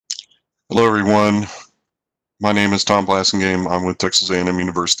Hello, everyone. My name is Tom Blasingame. I'm with Texas A&M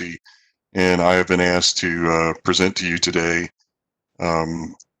University, and I have been asked to present to you today. I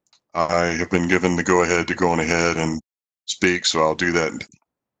have been given the go-ahead to go on ahead and speak, so I'll do that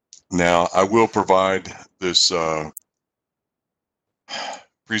now. I will provide this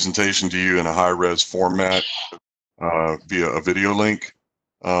presentation to you in a high-res format via a video link.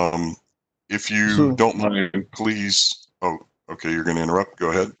 If you don't mind, please. Oh, okay, you're going to interrupt.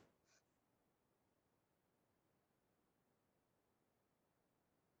 Go ahead.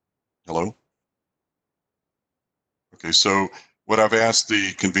 Hello? Okay, so what I've asked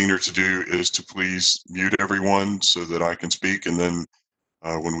the convener to do is to please mute everyone so that I can speak, and then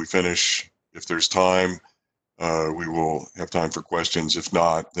when we finish, if there's time, we will have time for questions. If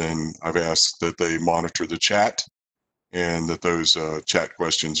not, then I've asked that they monitor the chat and that those chat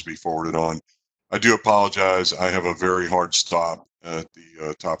questions be forwarded on. I do apologize. I have a very hard stop at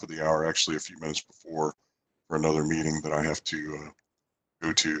the top of the hour, actually a few minutes before, for another meeting that I have to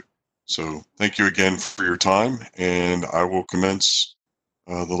go to. So thank you again for your time, and I will commence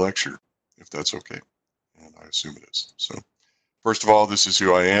the lecture, if that's okay. And I assume it is. So first of all, this is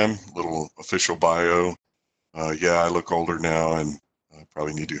who I am, little official bio. Yeah, I look older now and I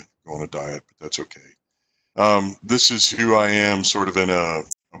probably need to go on a diet, but that's okay. This is who I am, sort of in a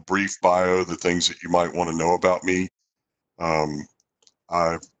brief bio, the things that you might want to know about me.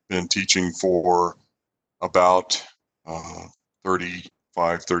 I've been teaching for about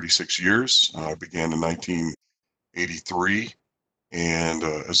 36 years. I began in 1983 and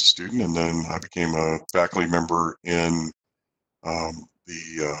as a student, and then I became a faculty member in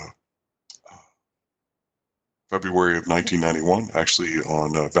the February of 1991, actually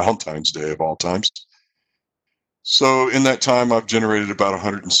on Valentine's Day of all times. So in that time, I've generated about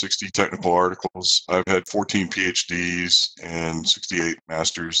 160 technical articles. I've had 14 PhDs and 68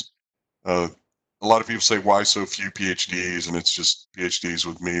 masters. A lot of people say, why so few PhDs? And it's just PhDs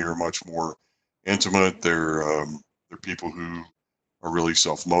with me are much more intimate. They're people who are really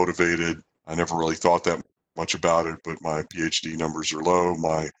self-motivated. I never really thought that much about it, but my PhD numbers are low.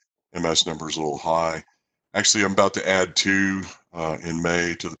 My MS number is a little high. Actually, I'm about to add 2 in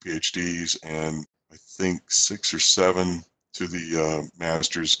May to the PhDs, and I think 6 or 7 to the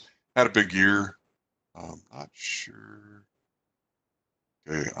masters. Had a big year. Not sure.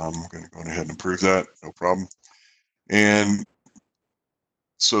 Okay, I'm going to go ahead and improve that. No problem. And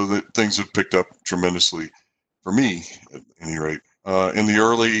so that things have picked up tremendously for me, at any rate. In the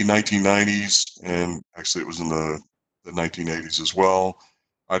early 1990s, and actually it was in the 1980s as well,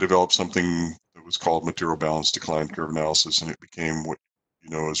 I developed something that was called material balance decline curve analysis, and it became what you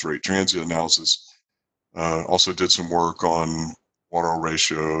know as rate transient analysis. Also did some work on water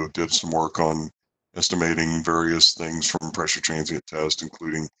ratio, did some work on estimating various things from pressure transient test,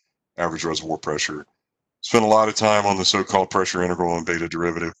 including average reservoir pressure. Spent a lot of time on the so-called pressure integral and beta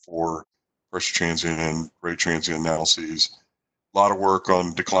derivative for pressure transient and rate transient analyses. A lot of work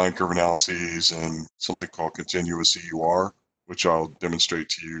on decline curve analyses and something called continuous EUR, which I'll demonstrate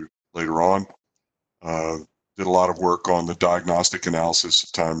to you later on. Did a lot of work on the diagnostic analysis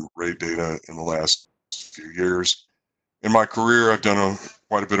of time rate data in the last few years. In my career, I've done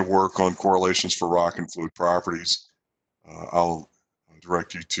quite a bit of work on correlations for rock and fluid properties. I'll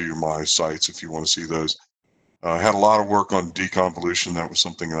direct you to my sites if you want to see those. Had a lot of work on deconvolution. That was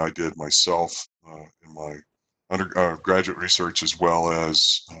something that I did myself in my undergraduate research, as well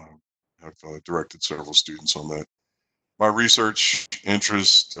as have directed several students on that. My research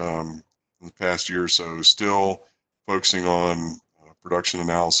interest in the past year or so is still focusing on production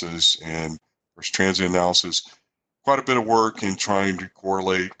analysis and transient analysis. Quite a bit of work in trying to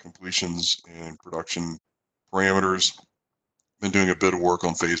correlate completions and production parameters. Been doing a bit of work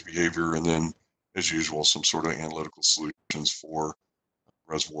on phase behavior, and then, as usual, some sort of analytical solutions for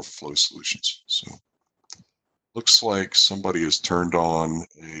reservoir flow solutions. So looks like somebody has turned on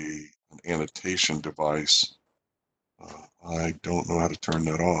an annotation device. I don't know how to turn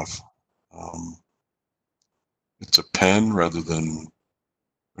that off. It's a pen rather than,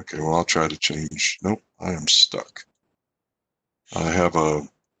 okay, well, I'll try to change. Nope, I am stuck. I have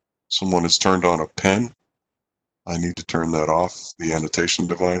someone has turned on a pen. I need to turn that off, the annotation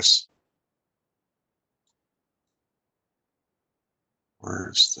device.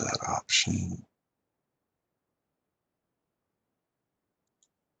 Where's that option?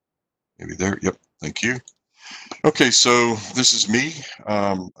 Maybe there. Yep. Thank you. Okay, so this is me.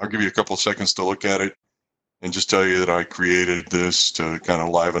 I'll give you a couple of seconds to look at it and just tell you that I created this to kind of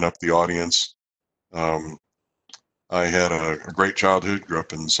liven up the audience. I had a great childhood, grew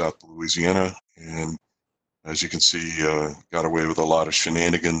up in South Louisiana, and as you can see, got away with a lot of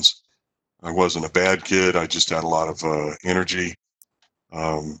shenanigans. I wasn't a bad kid. I just had a lot of energy.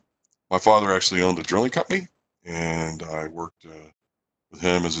 My father actually owned a drilling company, and I worked with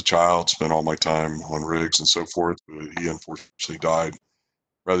him as a child, spent all my time on rigs and so forth. But he unfortunately died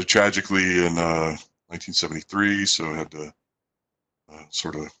rather tragically in 1973, so I had to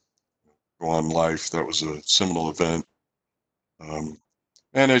sort of go on in life. That was a seminal event. Um,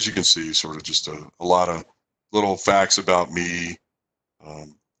 and as you can see, sort of just a lot of little facts about me.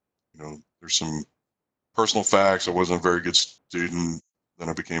 Um, there's some personal facts. I wasn't a very good student. Then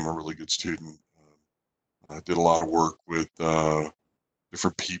I became a really good student. I did a lot of work with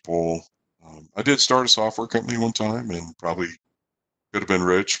different people. I did start a software company one time and probably could have been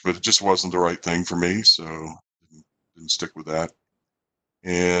rich, but it just wasn't the right thing for me. So didn't stick with that.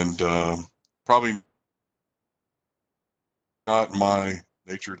 And probably not my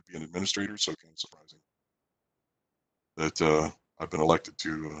nature to be an administrator. So kind of surprising that I've been elected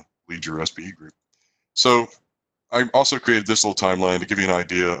to lead your SPE group. So I also created this little timeline to give you an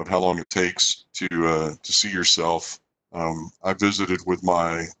idea of how long it takes to see yourself. I visited with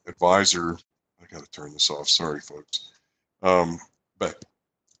my advisor. I got to turn this off. Sorry, folks. Um, back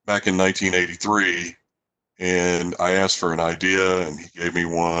back in 1983, and I asked for an idea, and he gave me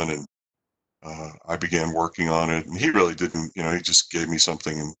one, and I began working on it. And he really didn't, he just gave me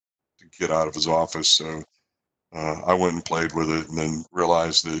something to get out of his office. So I went and played with it, and then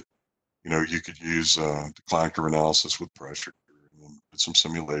realized that you could use decline curve analysis with pressure, and then did some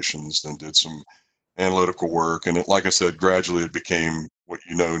simulations, then did some analytical work, and like I said, gradually it became what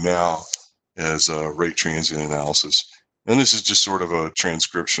you know now as rate transient analysis. And this is just sort of a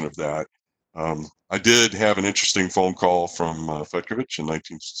transcription of that. I did have an interesting phone call from Fetkovich in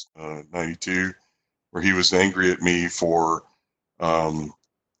 1992, where he was angry at me for um,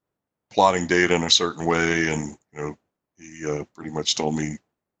 plotting data in a certain way, and he pretty much told me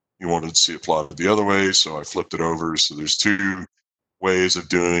he wanted to see it plotted the other way, so I flipped it over. So there's two ways of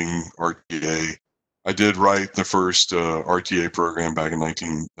doing RTA. I did write the first RTA program back in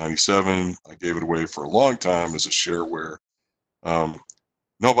 1997. I gave it away for a long time as a shareware. Um,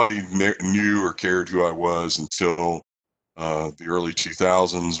 Nobody knew or cared who I was until the early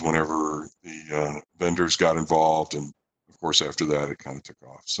 2000s, whenever the vendors got involved. And of course, after that, it kind of took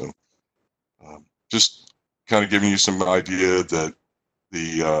off. So just kind of giving you some idea that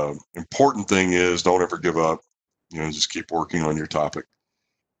the important thing is don't ever give up. Just keep working on your topic.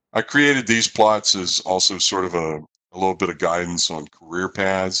 I created these plots as also sort of a little bit of guidance on career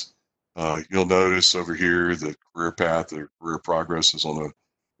paths. You'll notice over here the career path or career progress is on the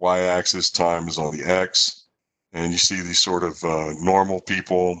y-axis, time is on the x. And you see these sort of normal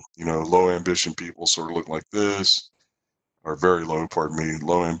people, low ambition people sort of look like this, or very low, pardon me,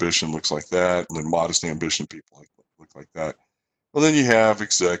 low ambition looks like that, and then modest ambition people look like that. Well, then you have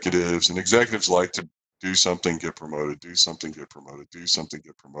executives, and executives like to do something, get promoted, do something, get promoted, do something,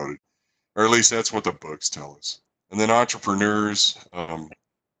 get promoted, or at least that's what the books tell us. And then entrepreneurs,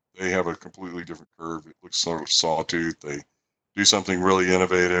 they have a completely different curve. It looks sort of sawtooth. They do something really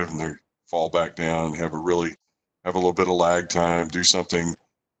innovative, and they fall back down. Have a little bit of lag time. Do something,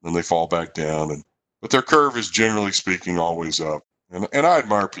 then they fall back down. But their curve is generally speaking always up. And I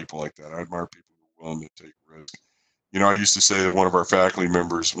admire people like that. I admire people who are willing to take risks. I used to say that one of our faculty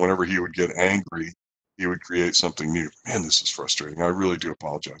members, whenever he would get angry, he would create something new. Man, this is frustrating. I really do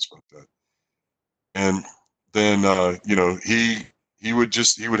apologize about that. And then he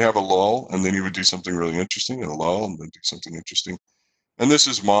would have a lull, and then he would do something really interesting, and a lull, and then do something interesting. And this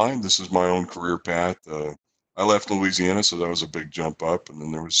is mine. This is my own career path. I left Louisiana, so that was a big jump up, and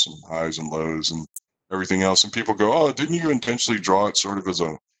then there was some highs and lows and everything else. And people go, "Oh, didn't you intentionally draw it sort of as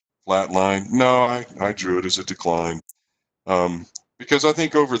a flat line?" No, I drew it as a decline, because I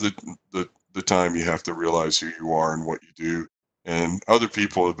think over the time you have to realize who you are and what you do, and other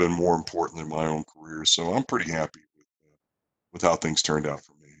people have been more important than my own career. So I'm pretty happy with how things turned out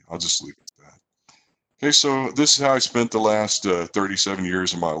for me. I'll just leave it at that. Okay, so this is how I spent the last 37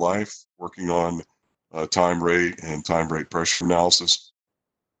 years of my life working on time rate and time rate pressure analysis.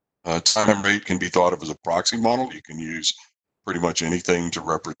 Time rate can be thought of as a proxy model. You can use pretty much anything to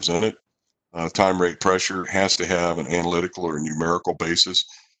represent it. Time rate pressure has to have an analytical or numerical basis.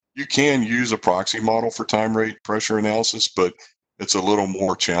 You can use a proxy model for time rate pressure analysis, but it's a little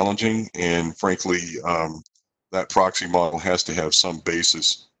more challenging. And frankly, that proxy model has to have some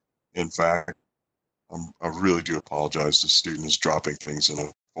basis in fact. I really do apologize. The student is dropping things in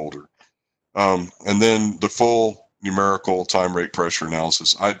a folder. And then the full numerical time rate pressure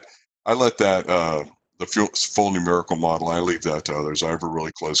analysis, I let that, the full numerical model, I leave that to others. I have a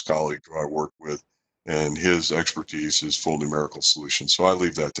really close colleague who I work with, and his expertise is full numerical solutions. So I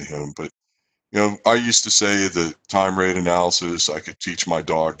leave that to him. But I used to say that time rate analysis, I could teach my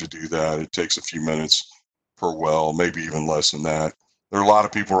dog to do that. It takes a few minutes per well, maybe even less than that. There are a lot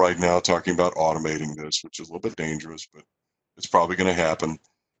of people right now talking about automating this, which is a little bit dangerous, but it's probably going to happen.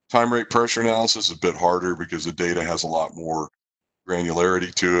 Time rate pressure analysis is a bit harder because the data has a lot more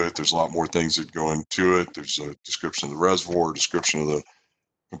granularity to it. There's a lot more things that go into it. There's a description of the reservoir, description of the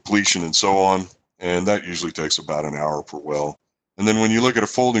completion, and so on. And that usually takes about an hour per well. And then when you look at a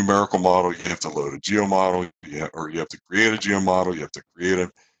full numerical model, you have to load a geo model, or you have to create a geo model, you have to create a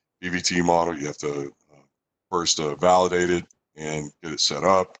PVT model, you have to first validate it and get it set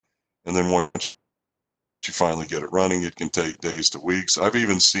up. And then once you finally get it running, it can take days to weeks. I've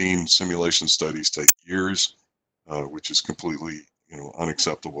even seen simulation studies take years, which is completely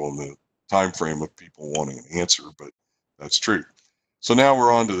unacceptable in the time frame of people wanting an answer, but that's true. So now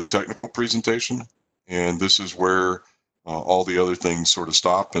we're on to the technical presentation, and this is where all the other things sort of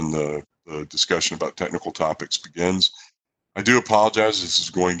stop and the discussion about technical topics begins. I do apologize. This is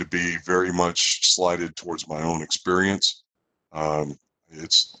going to be very much slided towards my own experience.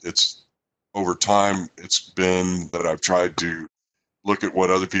 It's over time, it's been that I've tried to look at what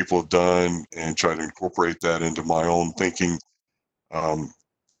other people have done and try to incorporate that into my own thinking. Um,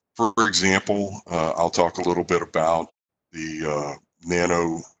 for example, I'll talk a little bit about the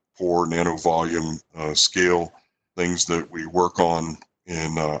nano pore, nano volume scale things that we work on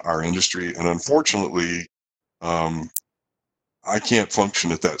in our industry. And unfortunately, um, I can't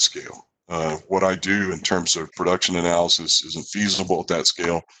function at that scale. What I do in terms of production analysis isn't feasible at that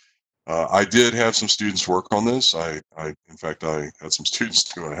scale. I did have some students work on this. In fact, I had some students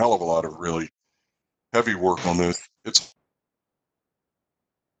doing a hell of a lot of really heavy work on this. It's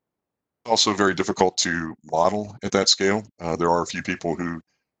also very difficult to model at that scale. There are a few people who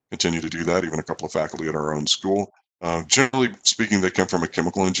continue to do that, even a couple of faculty at our own school. Generally speaking, they come from a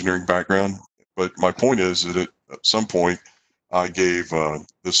chemical engineering background. But my point is that at some point, I gave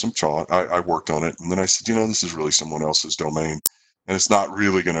this some thought. I worked on it, and then I said, this is really someone else's domain, and it's not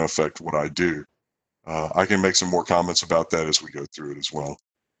really going to affect what I do. I can make some more comments about that as we go through it as well.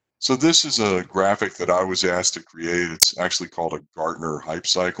 So this is a graphic that I was asked to create. It's actually called a Gartner hype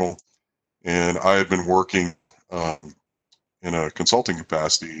cycle. And I had been working in a consulting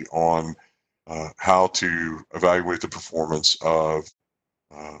capacity on how to evaluate the performance of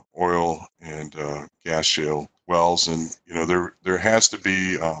oil and gas shale wells. And there has to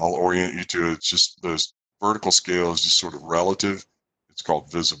be. I'll orient you to it. It's just the vertical scale is just sort of relative. It's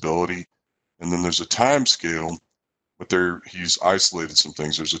called visibility, and then there's a time scale. But he's isolated some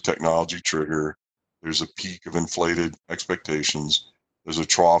things. There's a technology trigger. There's a peak of inflated expectations. There's a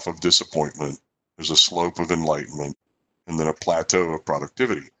trough of disappointment. There's a slope of enlightenment, and then a plateau of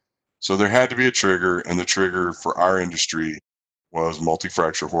productivity. So there had to be a trigger, and the trigger for our industry was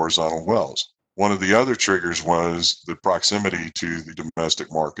multi-fracture horizontal wells. One of the other triggers was the proximity to the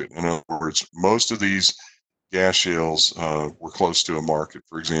domestic market. In other words, most of these gas shales were close to a market.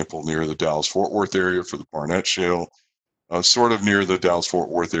 For example, near the Dallas-Fort Worth area for the Barnett Shale, sort of near the Dallas-Fort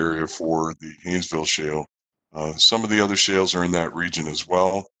Worth area for the Haynesville Shale. Some of the other shales are in that region as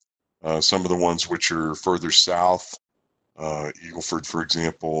well. Some of the ones which are further south, Eagle Ford, for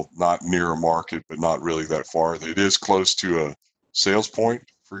example, not near a market, but not really that far. It is close to a sales point,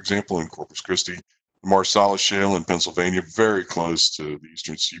 for example, in Corpus Christi. The Marcellus Shale in Pennsylvania, very close to the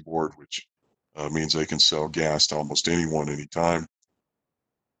eastern seaboard, which means they can sell gas to almost anyone, anytime.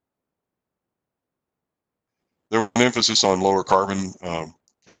 There was an emphasis on lower carbon,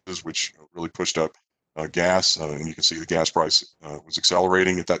 which really pushed up gas, and you can see the gas price was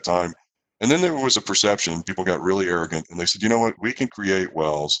accelerating at that time. And then there was a perception, people got really arrogant, and they said, you know what, we can create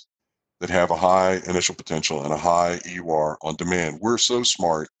wells that have a high initial potential and a high EUR on demand. We're so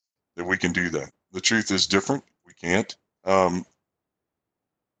smart that we can do that. The truth is different. We can't. Um,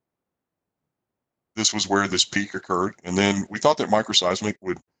 this was where this peak occurred. And then we thought that microseismic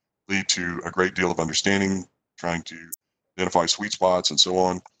would lead to a great deal of understanding, trying to identify sweet spots and so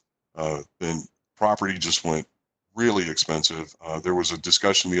on. Then property just went really expensive. There was a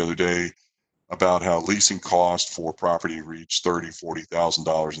discussion the other day about how leasing cost for property reached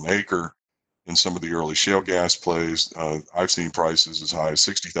 $30,000-$40,000 an acre in some of the early shale gas plays. I've seen prices as high as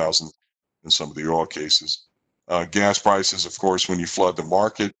 60,000 in some of the oil cases. Gas prices, of course, when you flood the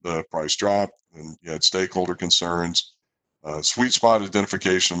market, the price dropped, and you had stakeholder concerns. Sweet spot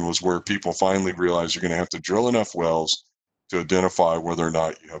identification was where people finally realized you're going to have to drill enough wells to identify whether or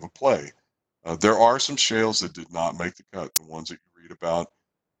not you have a play. There are some shales that did not make the cut, the ones that you read about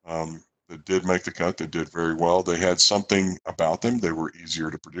that did make the cut, that did very well. They had something about them. They were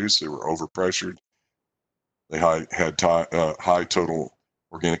easier to produce. They were overpressured. They had high total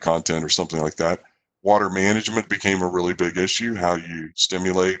organic content or something like that. Water management became a really big issue, how you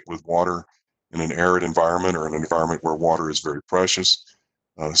stimulate with water in an arid environment or an environment where water is very precious.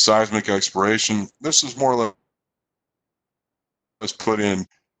 Seismic exploration, this is more or less put in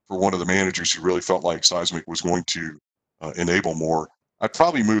for one of the managers who really felt like seismic was going to enable more. I'd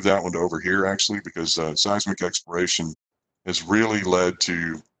probably move that one to over here, actually, because seismic exploration has really led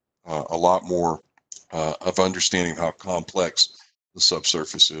to a lot more of understanding how complex the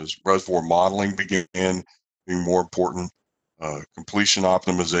subsurface is. Reservoir modeling began being more important, completion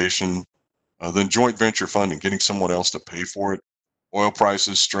optimization, then joint venture funding, getting someone else to pay for it. Oil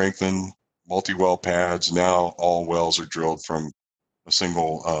prices strengthened, multi-well pads. Now all wells are drilled from a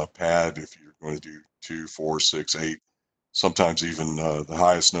single pad. If you're going to do 2, 4, 6, 8, sometimes even the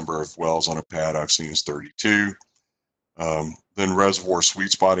highest number of wells on a pad I've seen is 32. Then reservoir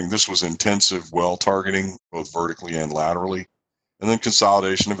sweet spotting. This was intensive well targeting, both vertically and laterally. And then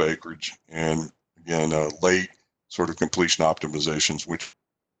consolidation of acreage. And again, late sort of completion optimizations, which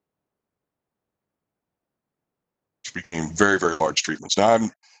became very, very large treatments. Now, I've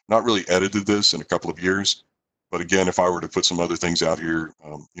not really edited this in a couple of years. But again, if I were to put some other things out here,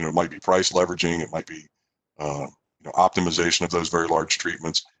 it might be price leveraging. It might be optimization of those very large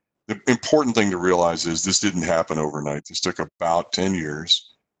treatments. The important thing to realize is this didn't happen overnight. This took about 10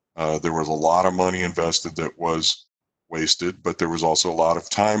 years. There was a lot of money invested that was wasted, but there was also a lot of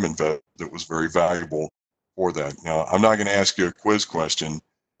time invested that was very valuable for that. Now, I'm not going to ask you a quiz question,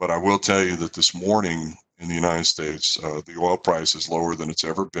 but I will tell you that this morning in the United States, the oil price is lower than it's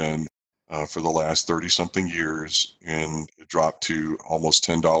ever been for the last 30-something years, and it dropped to almost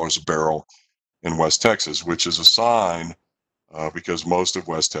 $10 a barrel in West Texas, which is a sign because most of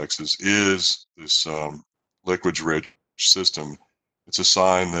West Texas is this liquids-rich system. It's a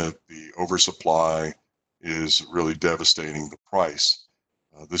sign that the oversupply is really devastating the price.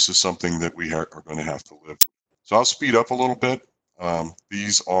 This is something that we are going to have to live with. So I'll speed up a little bit.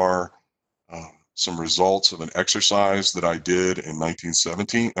 These are some results of an exercise that I did in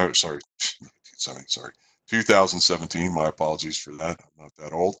 1917. Oh, sorry, 1970, sorry, 2017. My apologies for that. I'm not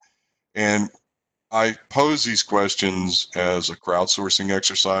that old. And I pose these questions as a crowdsourcing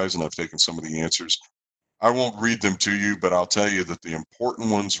exercise, and I've taken some of the answers. I won't read them to you, but I'll tell you that the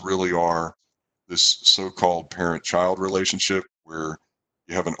important ones really are this so-called parent-child relationship, where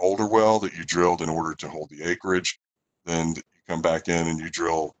you have an older well that you drilled in order to hold the acreage. Then you come back in and you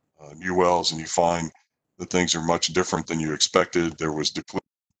drill new wells, and you find that things are much different than you expected. There was depletion.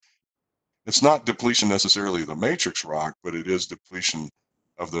 It's not depletion necessarily of the matrix rock, but it is depletion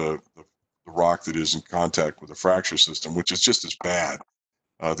of the rock that is in contact with the fracture system, which is just as bad.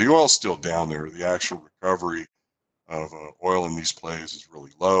 The oil's still down there. The actual recovery of oil in these plays is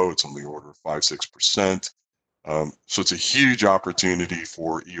really low. It's on the order of 5-6%. So it's a huge opportunity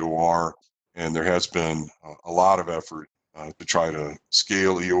for EOR, and there has been a lot of effort to try to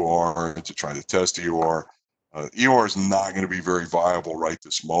scale EOR, to try to test EOR. EOR is not going to be very viable right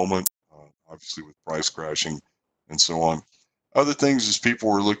this moment, obviously with price crashing and so on. Other things as people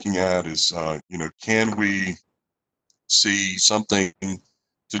were looking at is, can we see something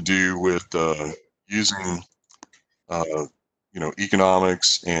to do with using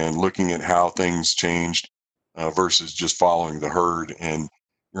economics and looking at how things changed versus just following the herd. And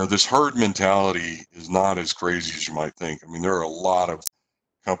this herd mentality is not as crazy as you might think. I mean, there are a lot of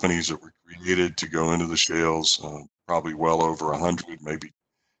companies that were created to go into the shales, probably well over 100, maybe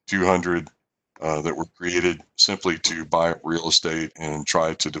 200, that were created simply to buy real estate and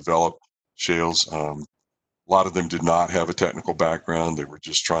try to develop shales. A lot of them did not have a technical background. They were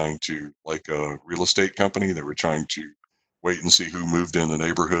just trying to, like a real estate company, they were trying to wait and see who moved in the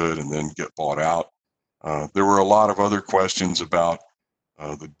neighborhood and then get bought out. There were a lot of other questions about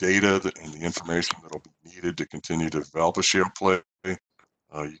the data and the information that will be needed to continue to develop a shale play.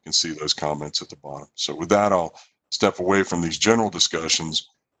 You can see those comments at the bottom. So with that, I'll step away from these general discussions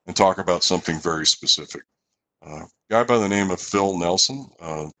and talk about something very specific. A guy by the name of Phil Nelson,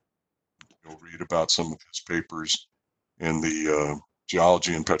 you'll read about some of his papers in the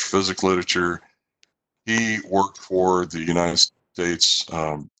geology and petrophysics literature. He worked for the United States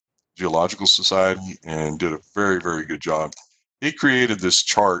Geological Society and did a very, very good job. He created this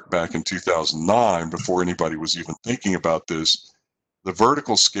chart back in 2009 before anybody was even thinking about this. The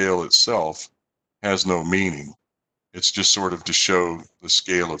vertical scale itself has no meaning. It's just sort of to show the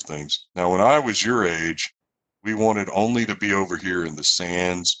scale of things. Now, when I was your age, we wanted only to be over here in the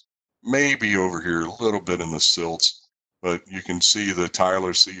sands, maybe over here a little bit in the silts, but you can see the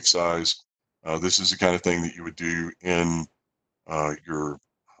Tyler sieve size. This is the kind of thing that you would do in your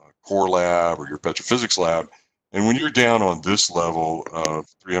core lab or your petrophysics lab. And when you're down on this level of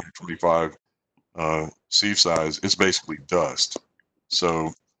 325 sieve size, it's basically dust.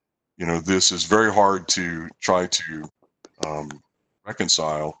 So, you know, this is very hard to try to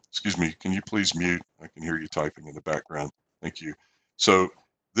reconcile. Excuse me, can you please mute? I can hear you typing in the background. Thank you. So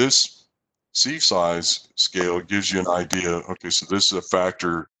this sieve size scale gives you an idea. Okay, so this is a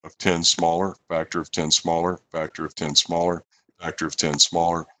factor of 10 smaller, factor of 10 smaller, factor of 10 smaller, factor of 10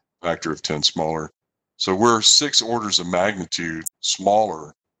 smaller, factor of 10 smaller. So we're 6 orders of magnitude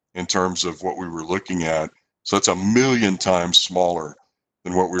smaller in terms of what we were looking at. So that's a million times smaller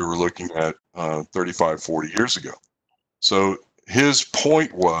than what we were looking at 35, 40 years ago. So his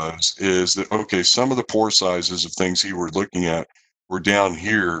point is that, okay, some of the pore sizes of things he were looking at were down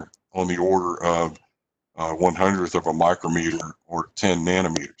here on the order of 1/100th of a micrometer or 10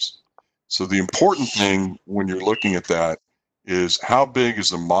 nanometers. So the important thing when you're looking at that is how big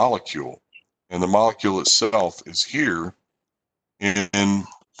is the molecule? And the molecule itself is here in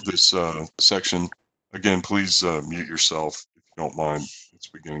this section. Again, please mute yourself if you don't mind. It's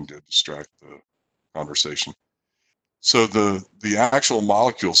beginning to distract the conversation. So the actual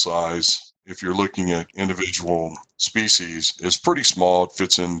molecule size, if you're looking at individual species, is pretty small. It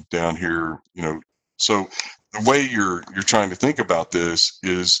fits in down here, you know. So the way you're trying to think about this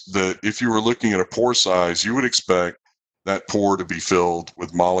is that if you were looking at a pore size, you would expect that pore to be filled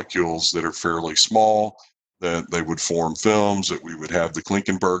with molecules that are fairly small, that they would form films, that we would have the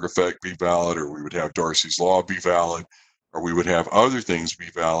Klinkenberg effect be valid, or we would have Darcy's law be valid, or we would have other things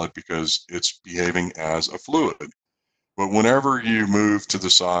be valid because it's behaving as a fluid. But whenever you move to the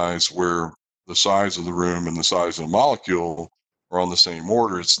size where the size of the room and the size of the molecule are on the same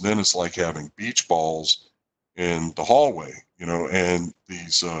order, it's like having beach balls in the hallway, you know, and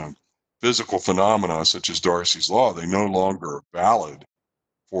these physical phenomena such as Darcy's law, they no longer are valid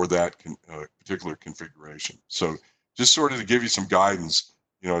for that particular configuration. So just sort of to give you some guidance,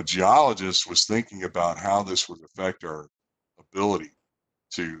 you know, a geologist was thinking about how this would affect our ability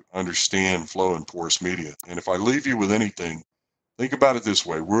to understand flow in porous media. And if I leave you with anything, think about it this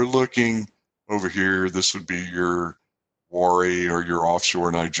way. We're looking over here. This would be your Wari or your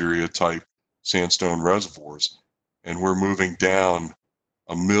offshore Nigeria type sandstone reservoirs. And we're moving down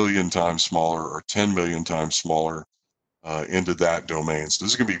a million times smaller or 10 million times smaller into that domain. So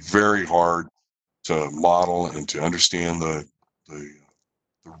this is going to be very hard to model and to understand the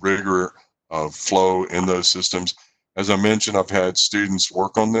rigor of flow in those systems. As I mentioned, I've had students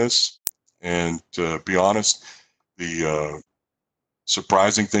work on this, and to be honest, the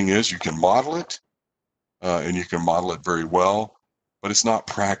surprising thing is you can model it, and you can model it very well, but it's not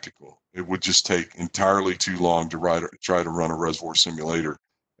practical. It would just take entirely too long to try to run a reservoir simulator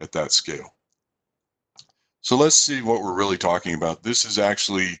at that scale. So let's see what we're really talking about. This is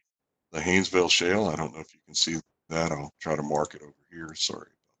actually the Haynesville Shale. I don't know if you can see that. I'll try to mark it over here. Sorry.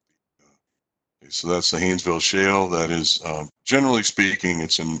 Okay, so that's the Haynesville Shale. That is, generally speaking,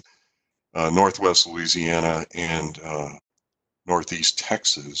 it's in northwest Louisiana and northeast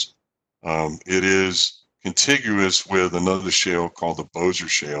Texas. It is contiguous with another shale called the Bossier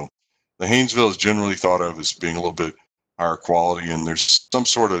Shale. The Haynesville is generally thought of as being a little bit higher quality, and there's some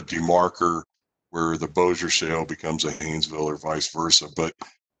sort of demarker where the Bossier Shale becomes a Haynesville or vice versa. But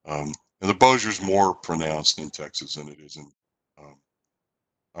and the Bossier is more pronounced in Texas than it is in.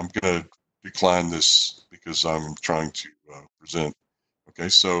 I'm going to decline this because I'm trying to present. Okay,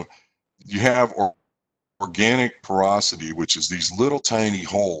 so you have organic porosity, which is these little tiny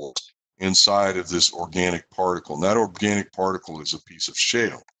holes inside of this organic particle. And that organic particle is a piece of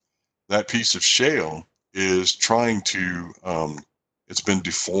shale. That piece of shale is trying to, it's been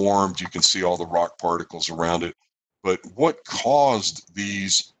deformed. You can see all the rock particles around it. But what caused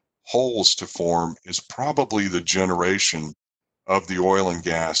these holes to form is probably the generation of the oil and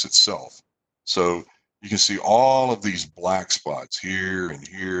gas itself. So you can see all of these black spots here and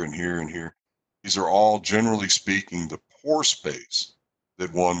here and here and here. These are all, generally speaking, the pore space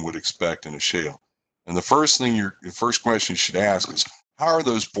that one would expect in a shale. And the first thing your first question you should ask is, how are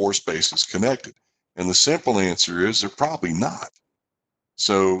those pore spaces connected? And the simple answer is they're probably not.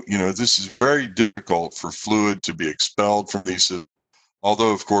 So, you know, this is very difficult for fluid to be expelled from these,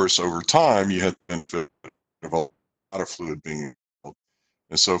 although, of course, over time, you had the benefit of a lot of fluid being expelled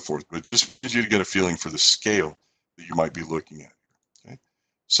and so forth. But just for you to get a feeling for the scale that you might be looking at. Okay?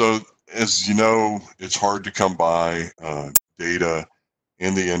 So, as you know, it's hard to come by data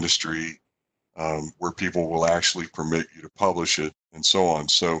in the industry where people will actually permit you to publish it and so on.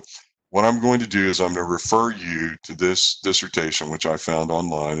 So what I'm going to do is I'm going to refer you to this dissertation, which I found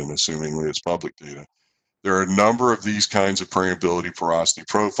online, and assumingly it's public data. There are a number of these kinds of permeability porosity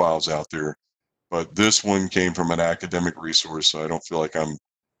profiles out there but this one came from an academic resource, so I don't feel like I'm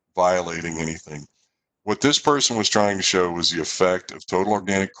violating anything. What this person was trying to show was the effect of total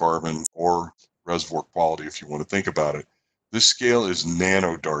organic carbon, or reservoir quality, if you want to think about it. This scale is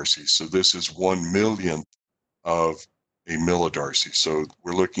nanodarcy, so this is 1/1,000,000th of a millidarcy. So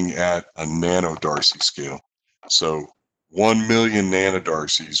we're looking at a nanodarcy scale. So 1,000,000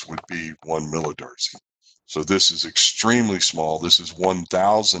 nanodarcies would be 1 millidarcy. So this is extremely small. This is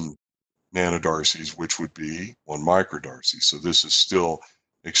 1,000 nanodarcies, which would be 1 microdarcy. So this is still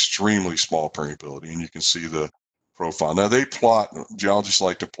extremely small permeability, and you can see the profile. Now geologists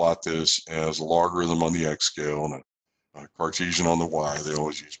like to plot this as a logarithm on the X scale and a Cartesian on the Y. They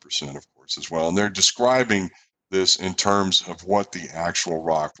always use percent, of course, as well. And they're describing this in terms of what the actual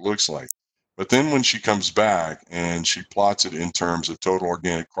rock looks like. But then when she comes back and she plots it in terms of total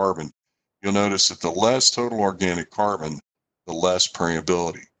organic carbon, you'll notice that the less total organic carbon, the less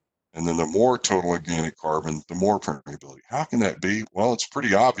permeability. And then the more total organic carbon, the more permeability. How can that be? Well, it's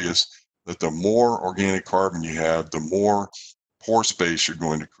pretty obvious that the more organic carbon you have, the more pore space you're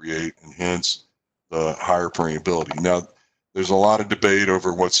going to create, and hence the higher permeability. Now, there's a lot of debate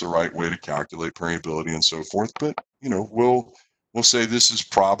over what's the right way to calculate permeability and so forth, but we'll say this is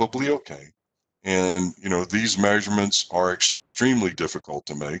probably okay. And these measurements are extremely difficult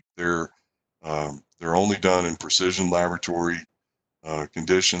to make. They're only done in precision laboratory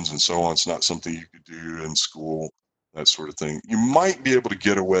conditions and so on. It's not something you could do in school, that sort of thing. You might be able to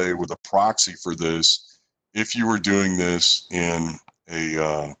get away with a proxy for this if you were doing this in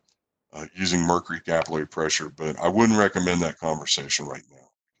a using mercury capillary pressure, but I wouldn't recommend that conversation right now.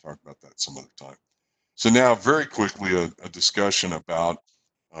 We'll talk about that some other time. So now, very quickly, a discussion about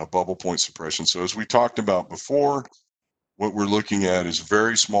bubble point suppression. So as we talked about before, what we're looking at is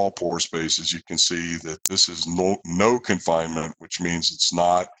very small pore spaces. You can see that this is no confinement, which means it's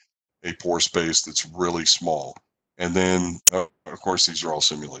not a pore space that's really small. And then, of course, these are all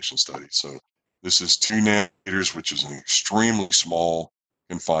simulation studies. So this is 2 nanometers, which is an extremely small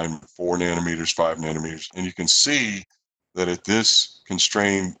confinement, 4 nanometers, 5 nanometers. And you can see that at this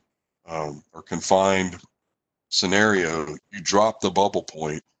constrained or confined scenario, you drop the bubble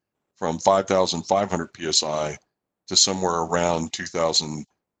point from 5,500 psi to somewhere around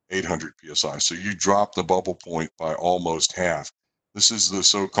 2,800 psi. So you drop the bubble point by almost half. This is the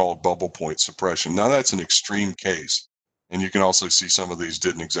so-called bubble point suppression. Now, that's an extreme case, and you can also see some of these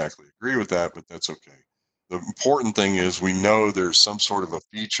didn't exactly agree with that, but that's okay. The important thing is we know there's some sort of a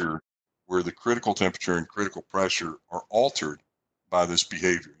feature where the critical temperature and critical pressure are altered by this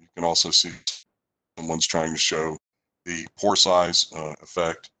behavior. You can also see someone's trying to show the pore size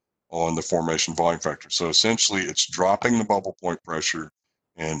effect on the formation volume factor. So essentially, it's dropping the bubble point pressure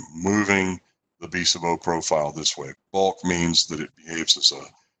and moving the B sub O profile this way. Bulk means that it behaves as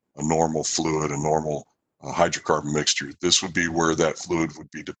a normal fluid, a normal hydrocarbon mixture. This would be where that fluid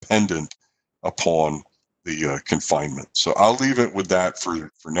would be dependent upon the confinement. So I'll leave it with that for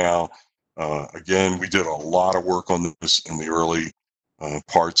now. Again, we did a lot of work on this in the early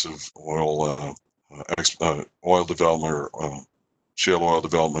parts of oil development or shale oil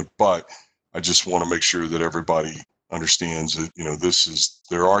development, but I just want to make sure that everybody understands that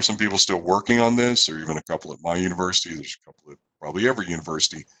there are some people still working on this, or even a couple at my university. There's a couple at probably every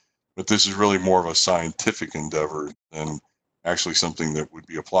university, but this is really more of a scientific endeavor than actually something that would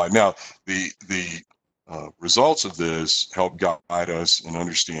be applied. Now, the results of this help guide us in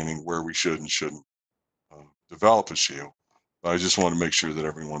understanding where we should and shouldn't develop a shale. But I just want to make sure that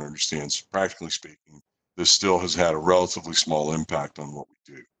everyone understands, practically speaking, this still has had a relatively small impact on what we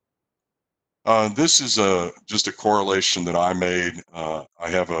do. This is just a correlation that I made. I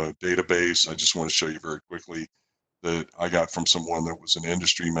have a database. I just want to show you very quickly that I got from someone that was an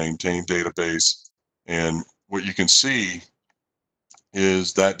industry maintained database. And what you can see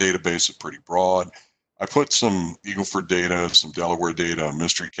is that database is pretty broad. I put some Eagle Ford data, some Delaware data, a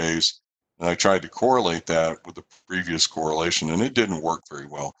mystery case, and I tried to correlate that with the previous correlation, and it didn't work very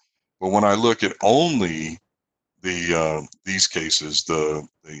well. But when I look at only these cases,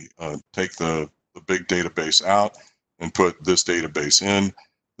 take the big database out and put this database in,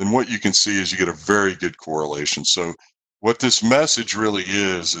 then what you can see is you get a very good correlation. So what this message really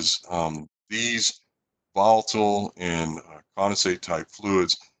is these volatile and condensate type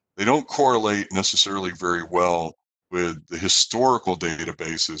fluids, they don't correlate necessarily very well with the historical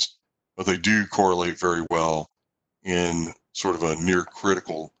databases, but they do correlate very well in sort of a near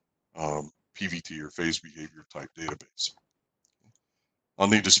critical PVT or phase behavior type database. I'll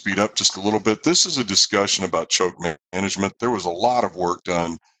need to speed up just a little bit. This is a discussion about choke management. There was a lot of work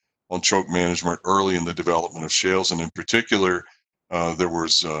done on choke management early in the development of shales, and in particular, There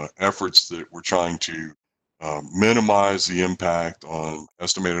was efforts that were trying to minimize the impact on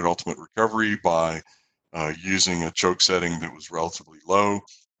estimated ultimate recovery by using a choke setting that was relatively low.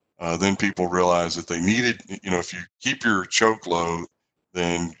 Then people realized that they needed, if you keep your choke low,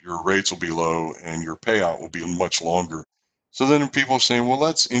 then your rates will be low and your payout will be much longer. So then people are saying, well,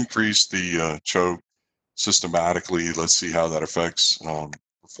 let's increase the choke systematically. Let's see how that affects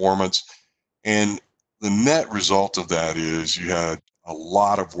performance. And the net result of that is you had a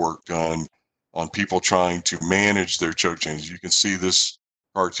lot of work done on people trying to manage their choke changes. You can see this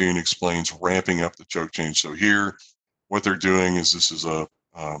cartoon explains ramping up the choke change. So here, what they're doing is this is a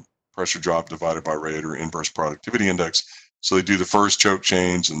pressure drop divided by rate or inverse productivity index. So they do the first choke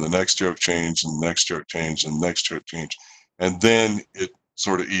change and the next choke change and the next choke change and the next choke change. And then it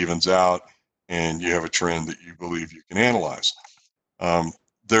sort of evens out and you have a trend that you believe you can analyze.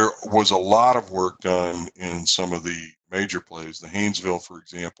 There was a lot of work done in some of the major plays. The Haynesville, for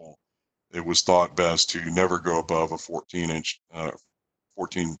example, it was thought best to never go above a 14-inch,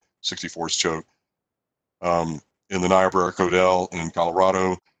 14/64 choke. In the Niobrara Codell in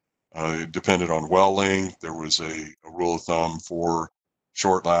Colorado, it depended on well length. There was a rule of thumb for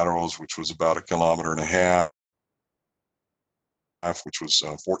short laterals, which was about 1.5 kilometers, which was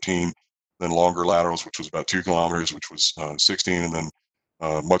 14, then longer laterals, which was about 2 kilometers, which was 16, and then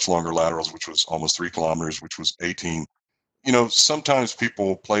much longer laterals, which was almost 3 kilometers, which was 18. Sometimes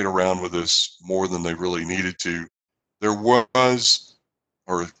people played around with this more than they really needed to. There was,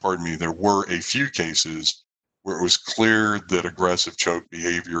 or pardon me, there were a few cases where it was clear that aggressive choke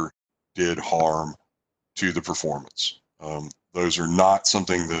behavior did harm to the performance. Those are not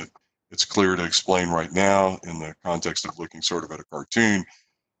something that it's clear to explain right now in the context of looking sort of at a cartoon,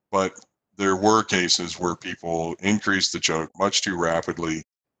 but there were cases where people increased the choke much too rapidly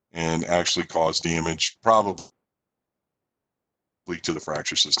and actually caused damage, probably to the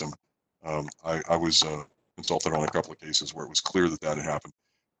fracture system. I was consulted on a couple of cases where it was clear that that had happened.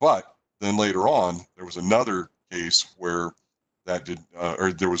 But then later on, there was another case where that did,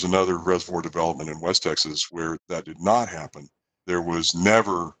 or there was another reservoir development in West Texas where that did not happen. There was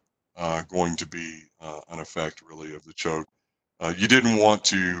never going to be an effect really of the choke. You didn't want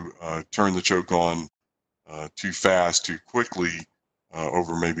to turn the choke on too fast, too quickly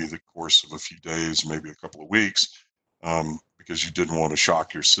over maybe the course of a few days, maybe a couple of weeks, because you didn't want to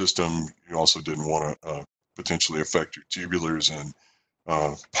shock your system. You also didn't want to potentially affect your tubulars and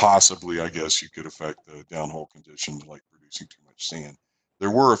possibly, I guess, you could affect the downhole conditions like producing too much sand.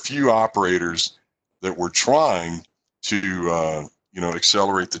 There were a few operators that were trying to,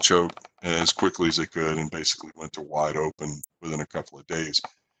 accelerate the choke as quickly as they could and basically went to wide open within a couple of days.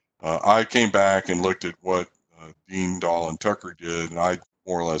 I came back and looked at what Dean, Dahl, and Tucker did, and I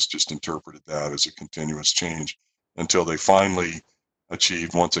more or less just interpreted that as a continuous change until they finally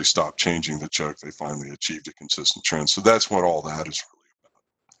achieved, once they stopped changing the choke, they finally achieved a consistent trend. So that's what all that is really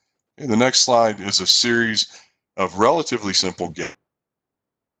about. Okay, the next slide is a series of relatively simple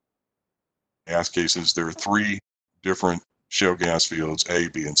gas cases. There are three different shale gas fields, A,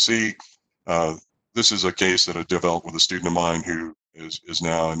 B, and C. Uh, this is a case that I developed with a student of mine who is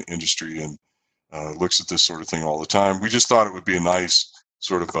now in industry and looks at this sort of thing all the time. We just thought it would be a nice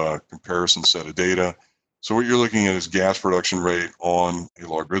sort of comparison set of data. So what you're looking at is gas production rate on a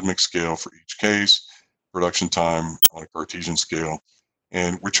logarithmic scale for each case, production time on a Cartesian scale.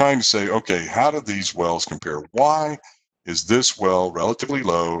 And we're trying to say, okay, how do these wells compare? Why is this well relatively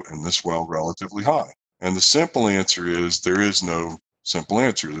low and this well relatively high? And the simple answer is there is no simple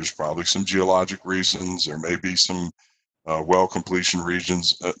answer. There's probably some geologic reasons. There may be some well completion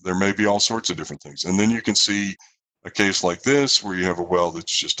regions. There may be all sorts of different things. And then you can see a case like this where you have a well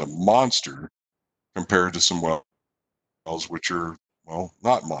that's just a monster compared to some wells which are, well,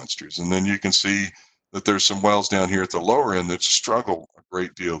 not monsters. And then you can see that there's some wells down here at the lower end that struggle a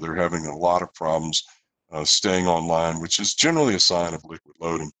great deal. They're having a lot of problems staying online, which is generally a sign of liquid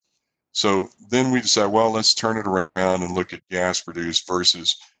loading. So then we decide, well, let's turn it around and look at gas produced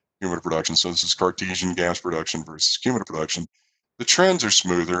versus cumulative production. So this is Cartesian gas production versus cumulative production. The trends are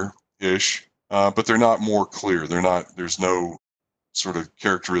smoother-ish, but they're not more clear. There's no sort of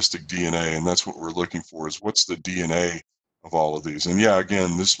characteristic DNA, and that's what we're looking for is what's the DNA of all of these. And yeah,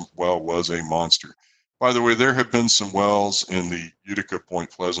 again, this well was a monster. By the way, there have been some wells in the Utica Point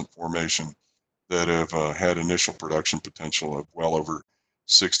Pleasant formation that have had initial production potential of well over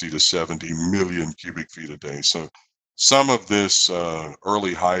 60 to 70 million cubic feet a day. So some of this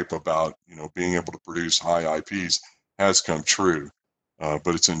early hype about being able to produce high IPs has come true,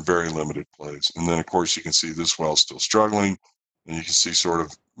 but it's in very limited plays. And then of course you can see this well still struggling, and you can see sort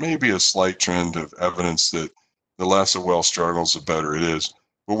of maybe a slight trend of evidence that the less a well struggles, the better it is.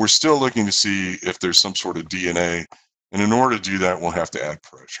 But we're still looking to see if there's some sort of DNA. And in order to do that, we'll have to add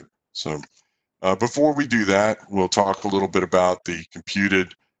pressure. So before we do that, we'll talk a little bit about the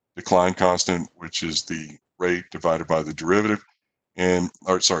computed decline constant, which is the rate divided by the derivative.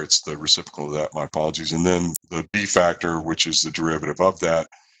 Or sorry, it's the reciprocal of that, my apologies. And then the B factor, which is the derivative of that.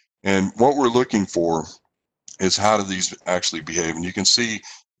 And what we're looking for is how do these actually behave? And you can see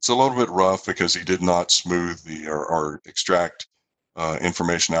it's a little bit rough because he did not smooth or extract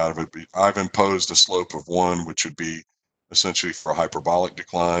information out of it. But I've imposed a slope of 1, which would be essentially for a hyperbolic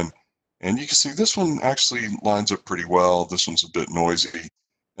decline. And you can see this one actually lines up pretty well. This one's a bit noisy.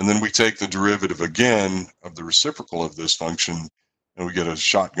 And then we take the derivative again of the reciprocal of this function, and we get a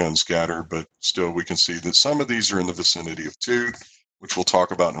shotgun scatter, but still we can see that some of these are in the vicinity of 2, which we'll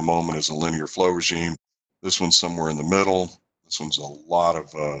talk about in a moment as a linear flow regime. This one's somewhere in the middle. This one's a lot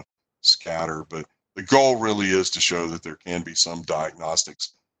of scatter, but the goal really is to show that there can be some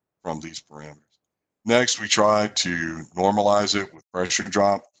diagnostics from these parameters. Next, we tried to normalize it with pressure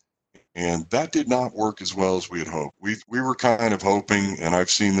drop, and that did not work as well as we had hoped. We were kind of hoping, and I've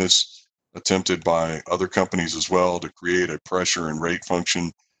seen this attempted by other companies as well, to create a pressure and rate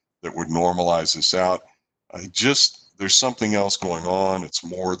function that would normalize this out. There's something else going on. It's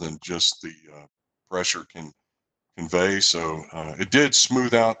more than just the pressure can convey. So it did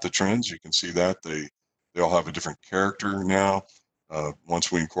smooth out the trends. You can see that they all have a different character now. Once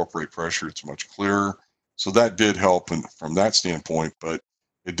we incorporate pressure, it's much clearer. So that did help from that standpoint, but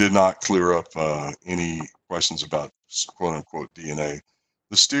it did not clear up any questions about quote unquote DNA.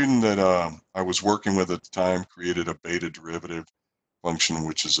 The student that I was working with at the time created a beta derivative function,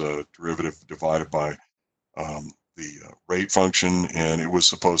 which is a derivative divided by the rate function, and it was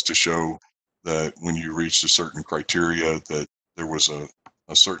supposed to show that when you reached a certain criteria that there was a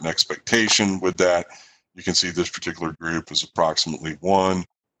certain expectation with that. You can see this particular group is approximately 1.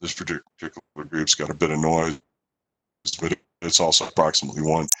 This particular group's got a bit of noise, but it's also approximately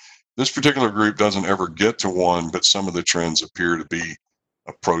 1. This particular group doesn't ever get to 1, but some of the trends appear to be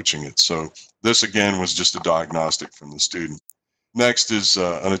approaching it. So this again was just a diagnostic from the student. Next is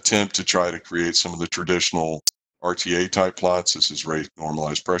an attempt to try to create some of the traditional RTA type plots. This is rate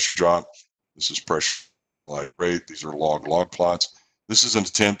normalized pressure drop. This is pressure rate. These are log plots. This is an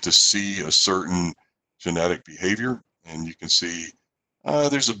attempt to see a certain genetic behavior, and you can see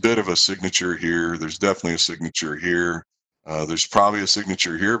there's a bit of a signature here. There's definitely a signature here. There's probably a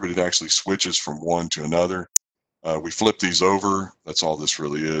signature here, but it actually switches from one to another. We flip these over. That's all this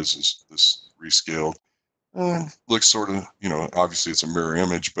really is this rescaled. Looks sort of, obviously it's a mirror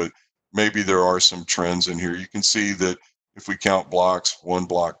image, but maybe there are some trends in here. You can see that if we count blocks, 1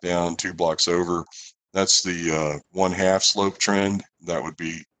 block down, 2 blocks over, that's the 1/2 slope trend. That would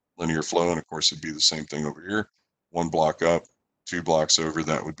be linear flow. And of course, it'd be the same thing over here. 1 block up, 2 blocks over,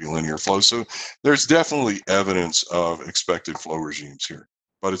 that would be linear flow. So there's definitely evidence of expected flow regimes here,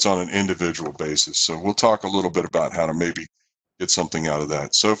 but it's on an individual basis. So we'll talk a little bit about how to maybe get something out of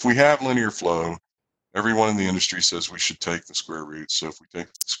that. So if we have linear flow, everyone in the industry says we should take the square root. So if we take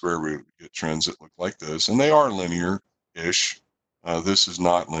the square root, we get trends that look like this, and they are linear-ish. This is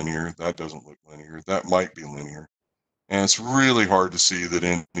not linear. That doesn't look linear. That might be linear. And it's really hard to see that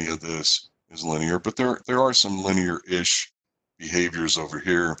any of this is linear, but there are some linear-ish behaviors over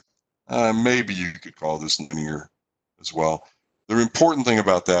here. Maybe you could call this linear as well. The important thing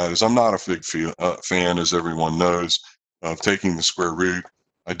about that is I'm not a big fan, as everyone knows, of taking the square root.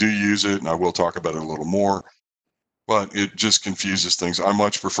 I do use it, and I will talk about it a little more, but it just confuses things. I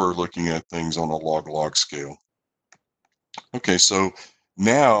much prefer looking at things on a log-log scale. Okay, so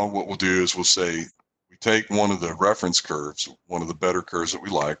now what we'll do is we'll say we take one of the reference curves, one of the better curves that we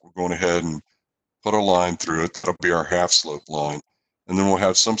like. We're going ahead and put a line through it. That'll be our half slope line. And then we'll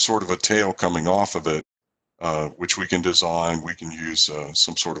have some sort of a tail coming off of it, which we can design. We can use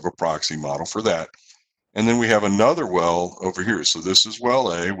some sort of a proxy model for that. And then we have another well over here. So this is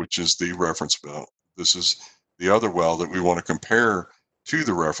well A, which is the reference well. This is the other well that we want to compare to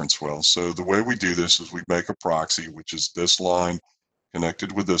the reference well. So the way we do this is we make a proxy, which is this line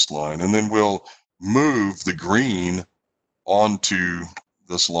connected with this line, and then we'll move the green onto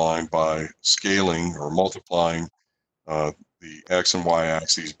this line by scaling or multiplying the X and Y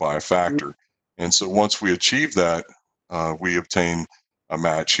axes by a factor. And so once we achieve that, we obtain a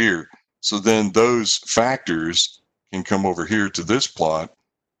match here. So then those factors can come over here to this plot,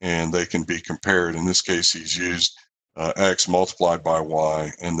 and they can be compared. In this case, he's used X multiplied by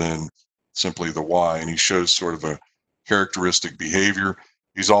Y and then simply the Y, and he shows sort of a characteristic behavior.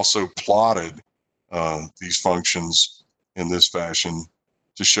 He's also plotted these functions in this fashion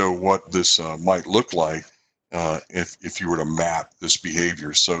to show what this might look like. if you were to map this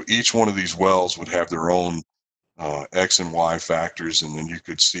behavior. So each one of these wells would have their own X and Y factors, and then you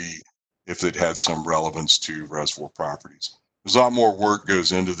could see if it had some relevance to reservoir properties. There's a lot more work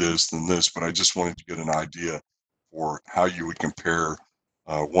goes into this than this, but I just wanted to get an idea for how you would compare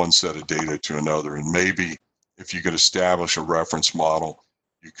one set of data to another. And maybe if you could establish a reference model,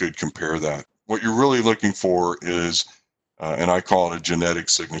 you could compare that. What you're really looking for is, and I call it a genetic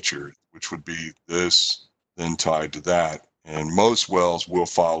signature, which would be this, then tied to that. And most wells will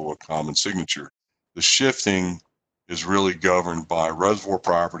follow a common signature. The shifting is really governed by reservoir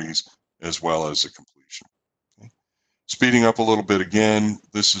properties as well as the completion. Okay. Speeding up a little bit again,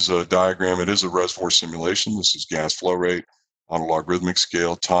 this is a diagram. It is a reservoir simulation. This is gas flow rate on a logarithmic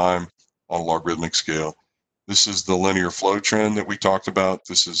scale, time on a logarithmic scale. This is the linear flow trend that we talked about.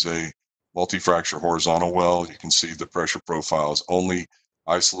 This is a multi-fracture horizontal well. You can see the pressure profile is only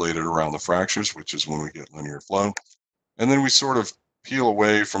isolated around the fractures, which is when we get linear flow. And then we sort of peel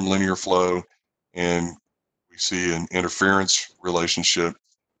away from linear flow and we see an interference relationship.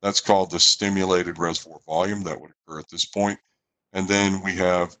 That's called the stimulated reservoir volume that would occur at this point. And then we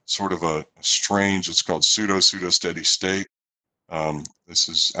have sort of a strange, it's called pseudo-steady state. This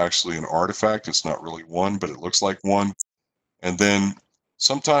is actually an artifact. It's not really one, but it looks like one. And then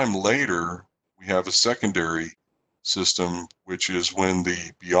sometime later, we have a secondary system, which is when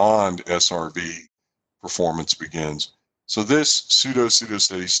the beyond SRV performance begins. So this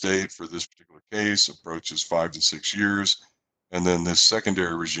pseudo-steady state for this particular case approaches 5 to 6 years. And then this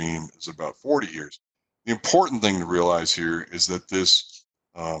secondary regime is about 40 years. The important thing to realize here is that this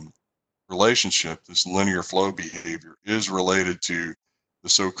relationship, this linear flow behavior, is related to the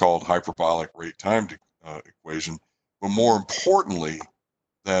so-called hyperbolic rate time equation. But more importantly,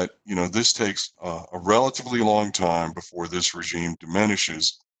 that this takes a relatively long time before this regime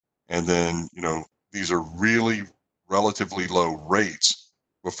diminishes, and then these are really relatively low rates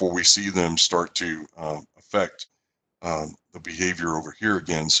before we see them start to affect the behavior over here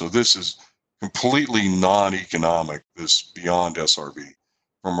again. So this is completely non-economic, this beyond SRV.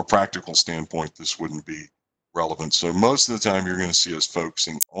 From a practical standpoint, this wouldn't be relevant. So most of the time you're going to see us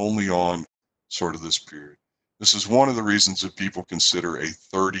focusing only on sort of this period. This is one of the reasons that people consider a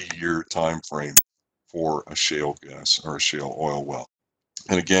 30-year time frame for a shale gas or a shale oil well.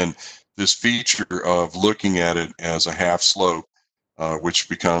 And again, this feature of looking at it as a half slope, which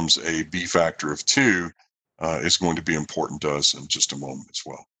becomes a B factor of 2, is going to be important to us in just a moment as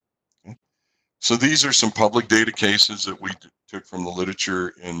well. Okay. So these are some public data cases that we took from the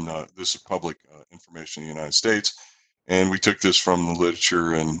literature in this is public information in the United States. And we took this from the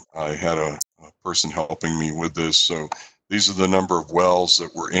literature, and I had a person helping me with this. So these are the number of wells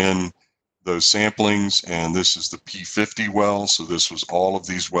that were in those samplings, and this is the P50 well. So this was all of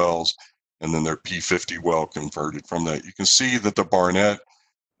these wells, and then their P50 well converted from that. You can see that the Barnett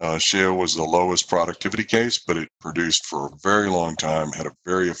shale was the lowest productivity case, but it produced for a very long time, had a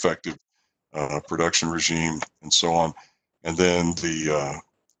very effective production regime, and so on. And then the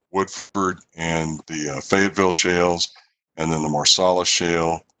Woodford and the Fayetteville shales, and then the Marcellus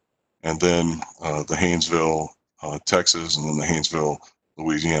shale, and then the Haynesville, Texas, and then the Haynesville,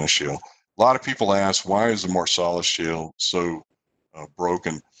 Louisiana shale. A lot of people ask, why is the Marcellus shale so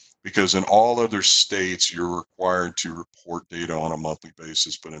broken? Because in all other states, you're required to report data on a monthly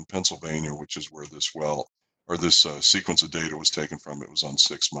basis, but in Pennsylvania, which is where this well or this sequence of data was taken from, it was on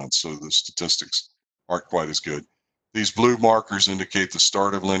 6 months. So the statistics aren't quite as good. These blue markers indicate the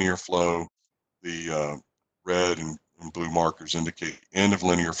start of linear flow. The red and blue markers indicate end of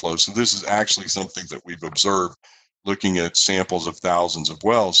linear flow. So this is actually something that we've observed looking at samples of thousands of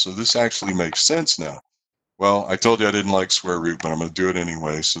wells. So this actually makes sense now. Well, I told you I didn't like square root, but I'm going to do it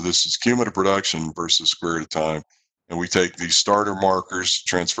anyway. So this is cumulative production versus square root of time. And we take these starter markers,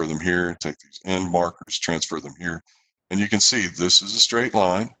 transfer them here, take these end markers, transfer them here. And you can see this is a straight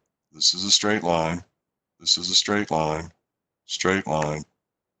line. This is a straight line. This is a straight line,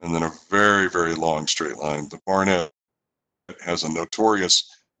 and then a very, very long straight line. The Barnett has a notorious,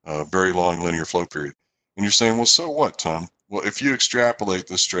 very long linear flow period. And you're saying, well, so what, Tom? Well, if you extrapolate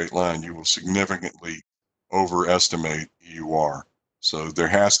this straight line, you will significantly overestimate EUR. So there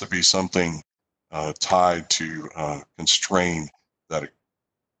has to be something tied to constrain that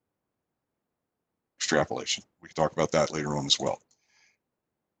extrapolation. We can talk about that later on as well.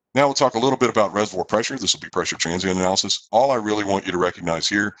 Now we'll talk a little bit about reservoir pressure. This will be pressure transient analysis. All I really want you to recognize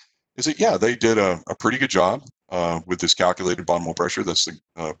here is that, yeah, they did a pretty good job with this calculated bottom hole pressure. That's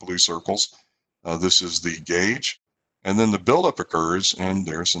the blue circles. This is the gauge. And then the buildup occurs, and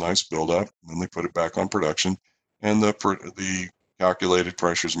there's a nice buildup. And then they put it back on production, and the calculated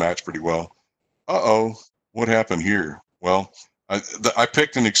pressures match pretty well. Uh-oh, what happened here? Well, I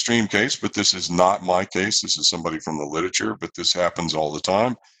picked an extreme case, but this is not my case. This is somebody from the literature, but this happens all the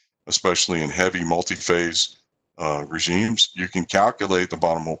time, especially in heavy multi-phase regimes. You can calculate the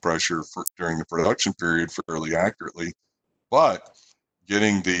bottom hole pressure during the production period fairly accurately, but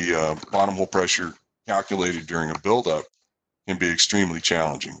getting the bottom hole pressure calculated during a buildup can be extremely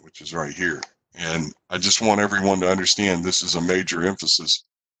challenging, which is right here. And I just want everyone to understand this is a major emphasis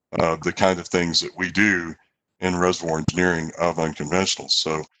of the kind of things that we do in reservoir engineering of unconventional.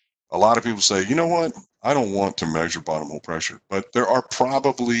 So a lot of people say, you know what, I don't want to measure bottom hole pressure, but there are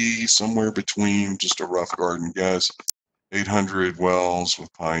probably somewhere between, just a rough garden guess, 800 wells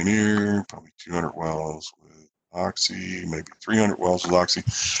with Pioneer, probably 200 wells with Oxy, maybe 300 wells with Oxy.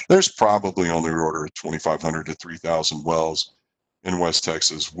 There's probably on the order of 2,500 to 3,000 wells in West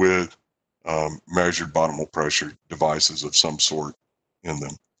Texas with measured bottom hole pressure devices of some sort in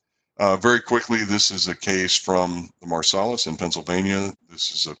them. Very quickly, this is a case from the Marcellus in Pennsylvania.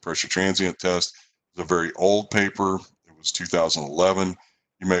 This is a pressure transient test. It's a very old paper. It was 2011.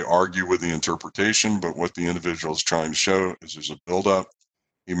 You may argue with the interpretation, but what the individual is trying to show is there's a buildup.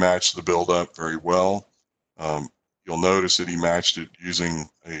 He matched the buildup very well. You'll notice that he matched it using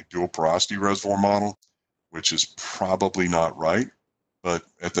a dual porosity reservoir model, which is probably not right. But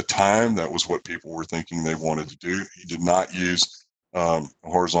at the time, that was what people were thinking they wanted to do. He did not use a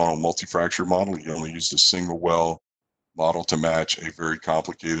horizontal multi-fracture model. He only used a single well model to match a very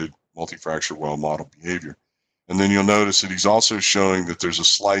complicated multi-fracture well model behavior. And then you'll notice that he's also showing that there's a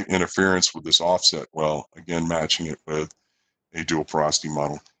slight interference with this offset well, again, matching it with a dual porosity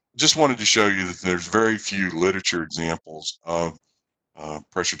model. Just wanted to show you that there's very few literature examples of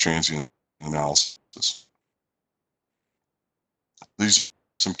pressure transient analysis. These are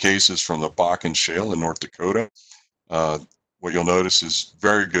some cases from the Bakken Shale in North Dakota. What you'll notice is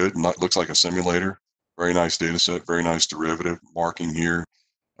very good, looks like a simulator. Very nice data set, very nice derivative marking here.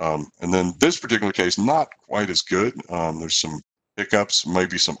 And then this particular case, not quite as good. There's some hiccups,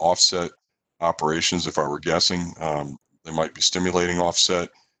 maybe some offset operations, if I were guessing. They might be stimulating offset,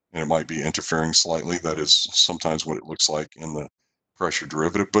 and it might be interfering slightly. That is sometimes what it looks like in the pressure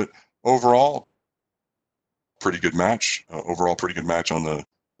derivative. But overall, pretty good match. Overall, pretty good match on the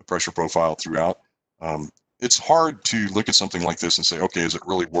pressure profile throughout. It's hard to look at something like this and say, okay, is it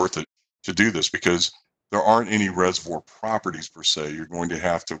really worth it to do this? Because there aren't any reservoir properties per se. You're going to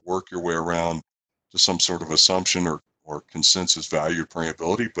have to work your way around to some sort of assumption or consensus value of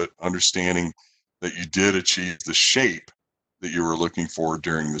permeability, but understanding that you did achieve the shape that you were looking for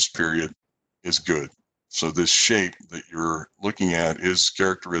during this period is good. So this shape that you're looking at is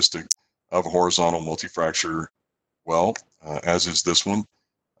characteristic of a horizontal multi-fracture well, as is this one.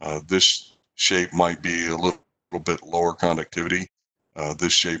 This shape might be a little bit lower conductivity.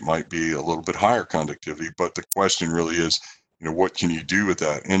 This shape might be a little bit higher conductivity, but the question really is, what can you do with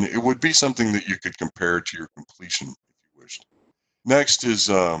that? And it would be something that you could compare to your completion if you wished. Next is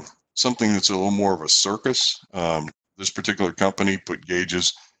something that's a little more of a circus. This particular company put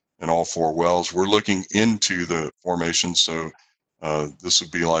gauges in all 4 wells. We're looking into the formation, so this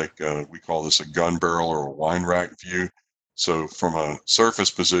would be like, we call this a gun barrel or a wine rack view. So from a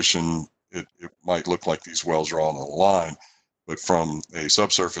surface position, it might look like these wells are all on a line, but from a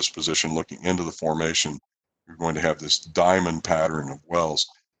subsurface position looking into the formation, you're going to have this diamond pattern of wells.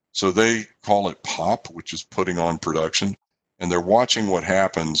 So they call it POP, which is putting on production, and they're watching what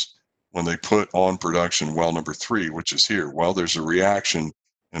happens when they put on production well number 3, which is here. Well, there's a reaction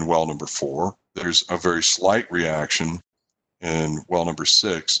in well number 4. There's a very slight reaction in well number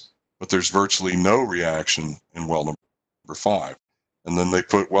 6, but there's virtually no reaction in well number 5. And then they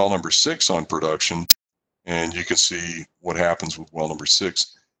put well number 6 on production, and you can see what happens with well number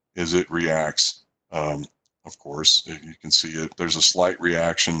 6 is it reacts. Of course, you can see it. There's a slight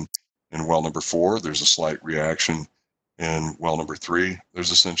reaction in well number 4. There's a slight reaction in well number 3.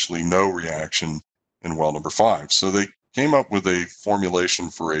 There's essentially no reaction in well number 5. So they came up with a formulation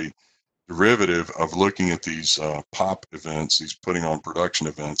for a derivative of looking at these POP events, these putting on production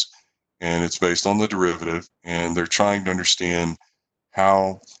events, and it's based on the derivative, and they're trying to understand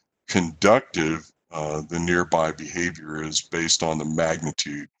how conductive the nearby behavior is based on the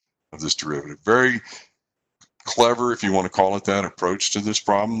magnitude of this derivative. Very clever, if you want to call it that, approach to this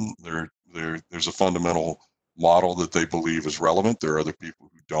problem. There's a fundamental model that they believe is relevant. There are other people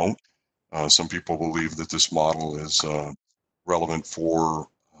who don't. Some people believe that this model is relevant for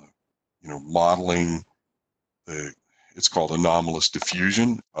modeling it's called anomalous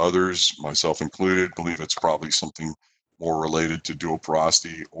diffusion. Others, myself included, believe it's probably something more related to dual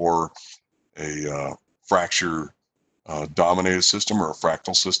porosity or a fracture dominated system or a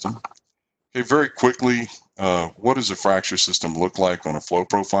fractal system. Okay, very quickly, what does a fracture system look like on a flow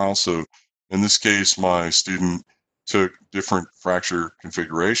profile? So in this case, my student took different fracture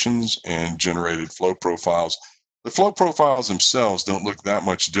configurations and generated flow profiles. The flow profiles themselves don't look that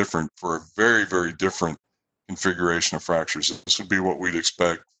much different for a very, very different configuration of fractures. This would be what we'd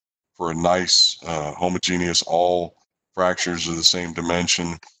expect for a nice, homogeneous, all fractures are the same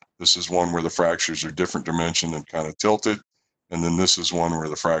dimension. This is one where the fractures are different dimension and kind of tilted. And then this is one where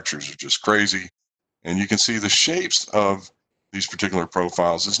the fractures are just crazy. And you can see the shapes of these particular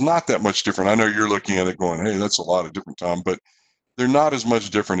profiles is not that much different. I know you're looking at it going, hey, that's a lot of different, Tom, but they're not as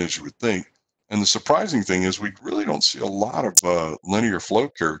much different as you would think. And the surprising thing is we really don't see a lot of linear flow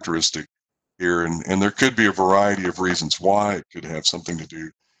characteristic here. And there could be a variety of reasons why. It could have something to do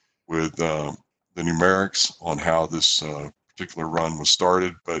with the numerics on how this particular run was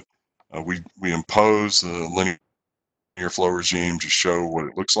started. But we impose the linear flow regime to show what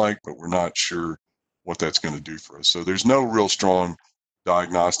it looks like, but we're not sure what that's going to do for us. So there's no real strong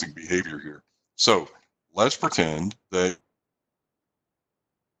diagnostic behavior here. So let's pretend that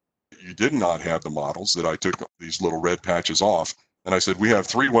you did not have the models, that I took these little red patches off and I said, we have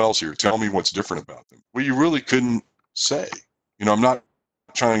 3 wells here. Tell me what's different about them. Well, you really couldn't say. I'm not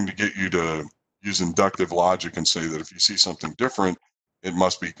trying to get you to use inductive logic and say that if you see something different, it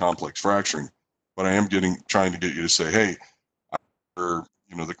must be complex fracturing. But I am trying to get you to say, hey,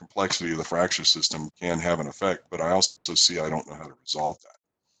 the complexity of the fracture system can have an effect, but I also see I don't know how to resolve that.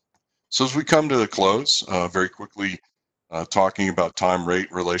 So as we come to the close, very quickly talking about time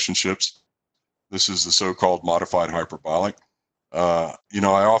rate relationships, this is the so-called modified hyperbolic. I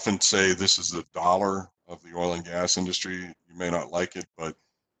often say this is the dollar of the oil and gas industry. You may not like it, but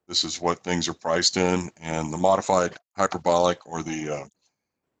this is what things are priced in. And the modified hyperbolic, or the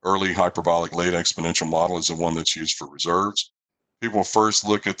early hyperbolic late exponential model, is the one that's used for reserves. People first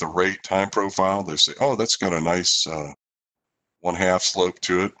look at the rate time profile. They say, oh, that's got a nice 1/2 slope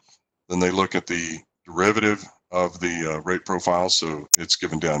to it. Then they look at the derivative of the rate profile. So it's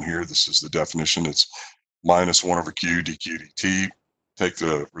given down here. This is the definition. It's minus 1 over q dq dt. Take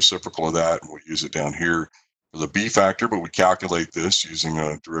the reciprocal of that, and we'll use it down here for the B factor, but we calculate this using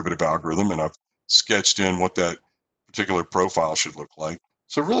a derivative algorithm, and I've sketched in what that particular profile should look like.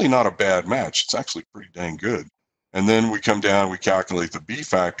 So really not a bad match. It's actually pretty dang good. And then we come down, we calculate the B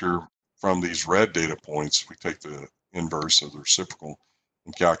factor from these red data points. We take the inverse of the reciprocal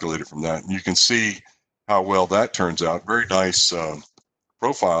and calculate it from that. And you can see how well that turns out. Very nice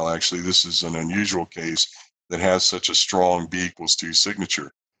profile, actually. This is an unusual case that has such a strong B equals 2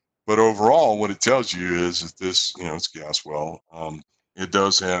 signature. But overall, what it tells you is that this, it's gas well. It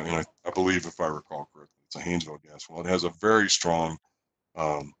does have, I believe, if I recall correctly, it's a Haynesville gas well. It has a very strong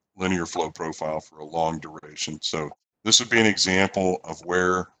linear flow profile for a long duration. So this would be an example of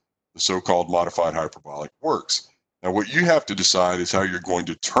where the so-called modified hyperbolic works. Now, what you have to decide is how you're going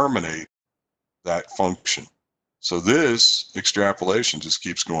to terminate that function. So this extrapolation just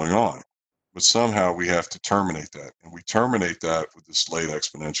keeps going on, but somehow we have to terminate that, and we terminate that with this late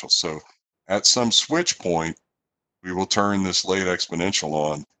exponential. So at some switch point, we will turn this late exponential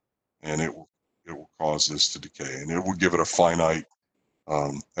on, and it will cause this to decay, and it will give it a finite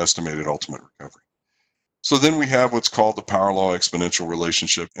estimated ultimate recovery. So then we have what's called the power law exponential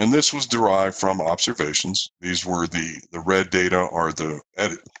relationship, and this was derived from observations. These were the red data are the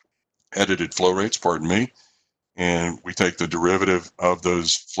edited flow rates, pardon me, and we take the derivative of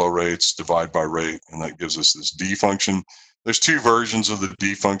those flow rates, divide by rate, and that gives us this D function. There's 2 versions of the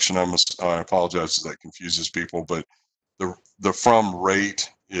D function. I apologize if that confuses people, but the from rate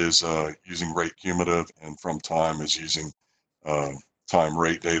is using rate cumulative, and from time is using time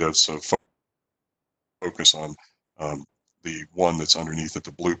rate data. So focus on the one that's underneath it,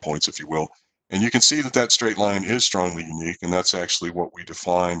 the blue points, if you will. And you can see that that straight line is strongly unique, and that's actually what we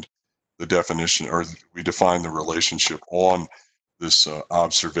defined the definition, or we defined the relationship on this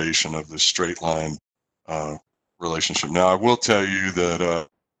observation of this straight line relationship. Now, I will tell you that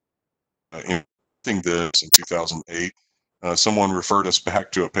in this in 2008, someone referred us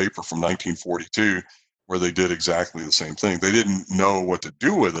back to a paper from 1942 where they did exactly the same thing. They didn't know what to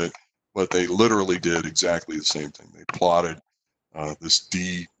do with it, but they literally did exactly the same thing. They plotted this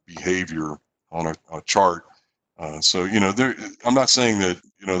D behavior on a chart. So, I'm not saying that,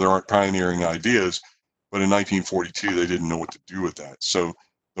 there aren't pioneering ideas, but in 1942, they didn't know what to do with that. So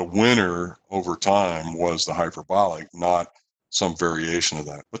the winner over time was the hyperbolic, not some variation of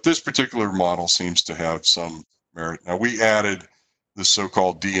that. But this particular model seems to have some merit. Now, we added the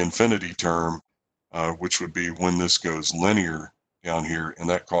so-called D infinity term, which would be when this goes linear down here, and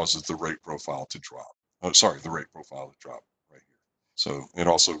that causes the rate profile to drop. The rate profile to drop right here. So it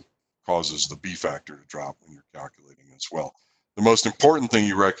also causes the B factor to drop when you're calculating as well. The most important thing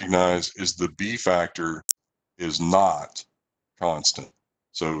you recognize is the B factor is not constant.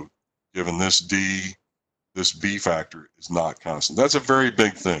 So given this D, this B factor is not constant. That's a very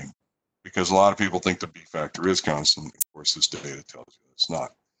big thing because a lot of people think the B factor is constant. Of course, this data tells you it's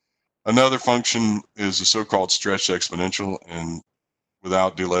not. Another function is a so-called stretched exponential, and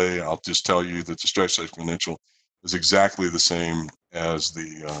without delay, I'll just tell you that the stretched exponential is exactly the same as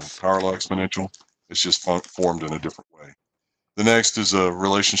the power law exponential. It's just formed in a different way. The next is a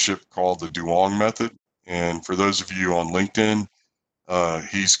relationship called the Duong method. And for those of you on LinkedIn,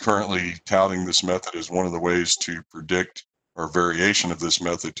 he's currently touting this method as one of the ways to predict, or variation of this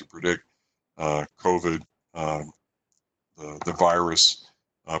method to predict COVID, the virus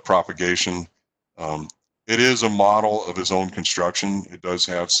propagation. It is a model of his own construction. It does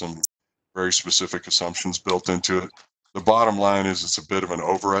have some very specific assumptions built into it. The bottom line is it's a bit of an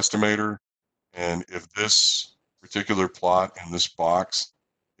overestimator. And if this particular plot in this box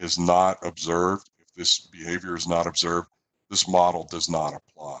is not observed, if this behavior is not observed, this model does not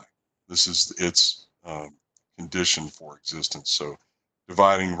apply. This is its condition for existence. So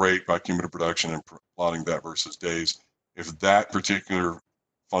dividing rate by cumulative production and plotting that versus days, if that particular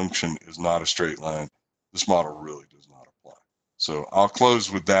function is not a straight line, this model really does not apply. So I'll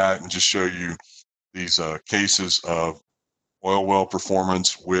close with that and just show you these cases of oil well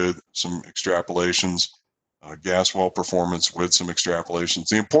performance with some extrapolations, gas well performance with some extrapolations.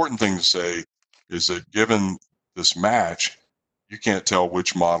 The important thing to say is that given this match, you can't tell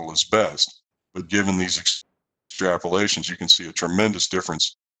which model is best, but given these extrapolations, you can see a tremendous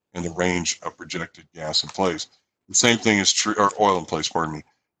difference in the range of projected gas in place. The same thing is true, or oil in place, pardon me.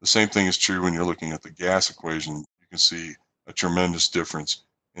 The same thing is true when you're looking at the gas equation. You can see a tremendous difference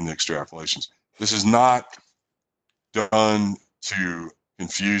in the extrapolations. This is not done to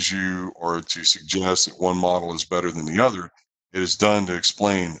confuse you or to suggest that one model is better than the other. It is done to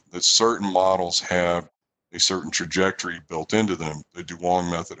explain that certain models have a certain trajectory built into them. The Duong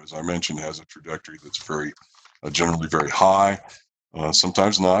method, as I mentioned, has a trajectory that's very, generally very high.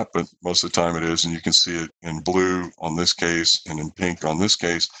 Sometimes not, but most of the time it is. And you can see it in blue on this case and in pink on this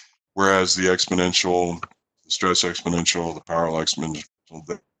case. Whereas the exponential, the stress exponential, the power law exponential,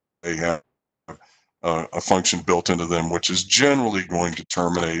 they have a function built into them, which is generally going to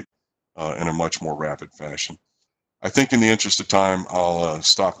terminate in a much more rapid fashion. I think in the interest of time, I'll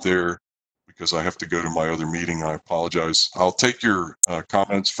stop there because I have to go to my other meeting. I apologize. I'll take your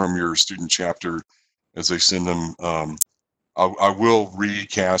comments from your student chapter as they send them. I will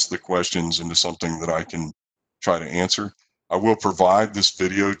recast the questions into something that I can try to answer. I will provide this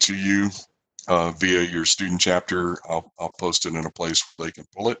video to you via your student chapter. I'll post it in a place where they can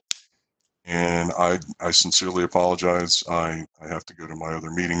pull it. And I sincerely apologize. I have to go to my other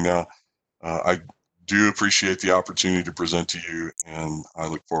meeting now. I do appreciate the opportunity to present to you, and I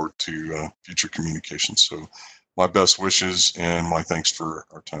look forward to future communications. So my best wishes and my thanks for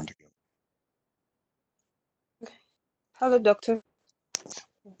our time together. Okay. Hello, doctor.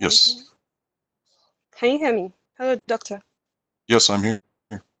 Yes. Can you hear me? Hello, doctor. Yes, I'm here,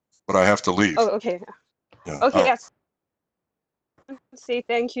 but I have to leave. Oh, okay. Yeah. Okay, yes. Say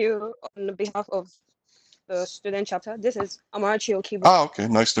thank you on behalf of the student chapter. This is Amarachi Okibo. Oh, okay.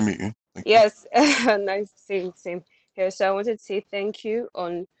 Nice to meet you. Thank yes, nice. Same here. So I wanted to say thank you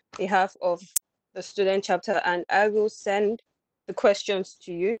on behalf of the student chapter, and I will send the questions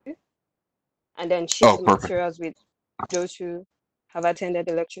to you and then share the perfect. materials with those who have attended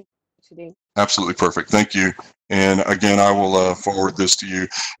the lecture today. Absolutely perfect. Thank you. And again, I will forward this to you.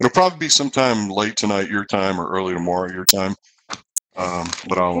 It'll probably be sometime late tonight, your time, or early tomorrow, your time.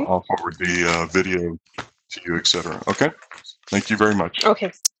 But I'll forward the video to you, etc. Okay. Thank you very much.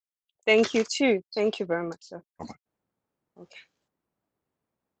 Okay. Thank you too. Thank you very much, sir. Bye-bye. Okay.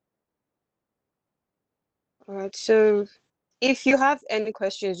 All right. So if you have any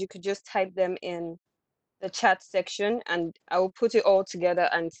questions, you could just type them in the chat section and I will put it all together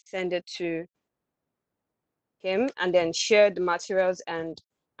and send it to him and then share the materials and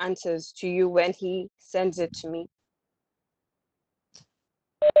answers to you when he sends it to me.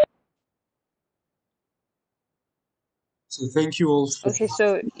 So thank you all for Okay,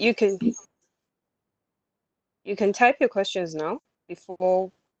 so you can type your questions now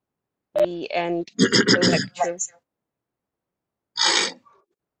before we end the lecture.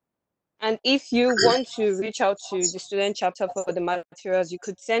 And if you want to reach out to the student chapter for the materials, you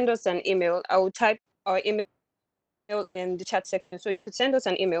could send us an email. I will type our email in the chat section. So you could send us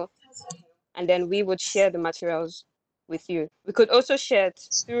an email and then we would share the materials with you. We could also share it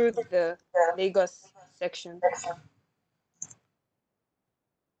through the Lagos section.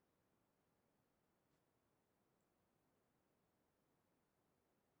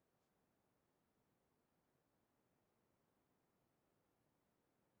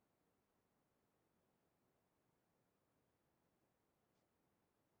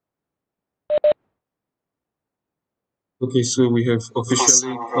 Okay, so we have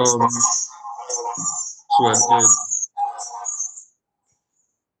officially come to an end.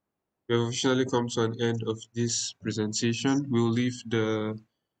 We have officially come to an end of this presentation. We'll leave the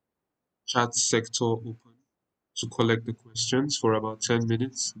chat sector open to collect the questions for about 10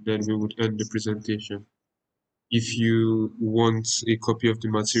 minutes, then we would end the presentation. If you want a copy of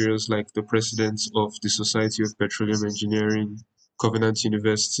the materials like the President of the Society of Petroleum Engineering, Covenant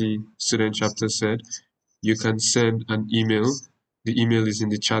University student chapter said, you can send an email. The email is in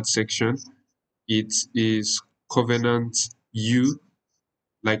the chat section. It is covenantu,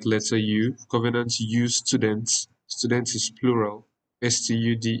 like letter U, covenantu students. Students is plural,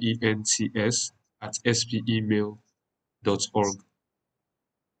 students at spemail.org.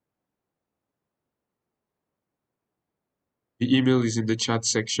 The email is in the chat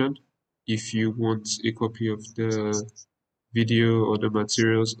section. If you want a copy of the video or the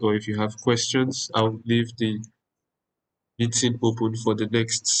materials, or if you have questions, I'll leave the meeting open for the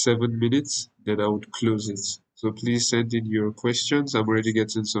next 7 minutes, then I would close it. So please send in your questions. I'm already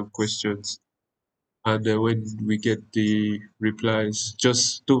getting some questions. And when we get the replies,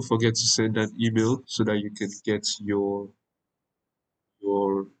 just don't forget to send an email so that you can get your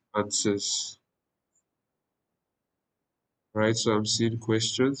answers. All right, so I'm seeing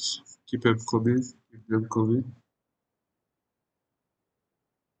questions. Keep them coming. Keep them coming.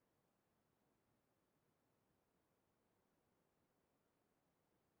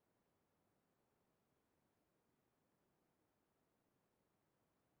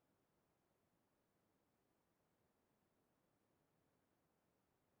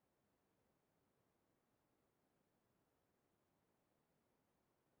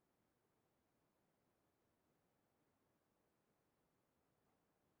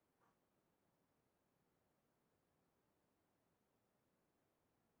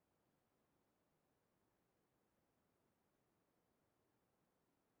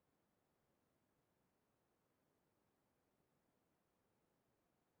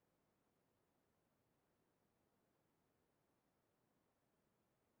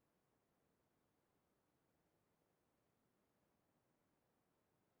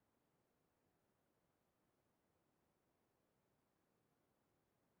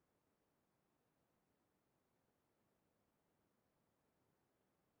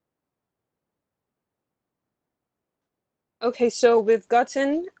 Okay, so we've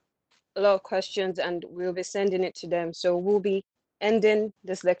gotten a lot of questions and we'll be sending it to them. So we'll be ending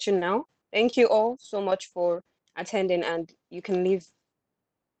this lecture now. Thank you all so much for attending, and you can leave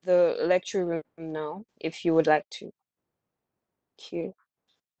the lecture room now if you would like to. Thank you.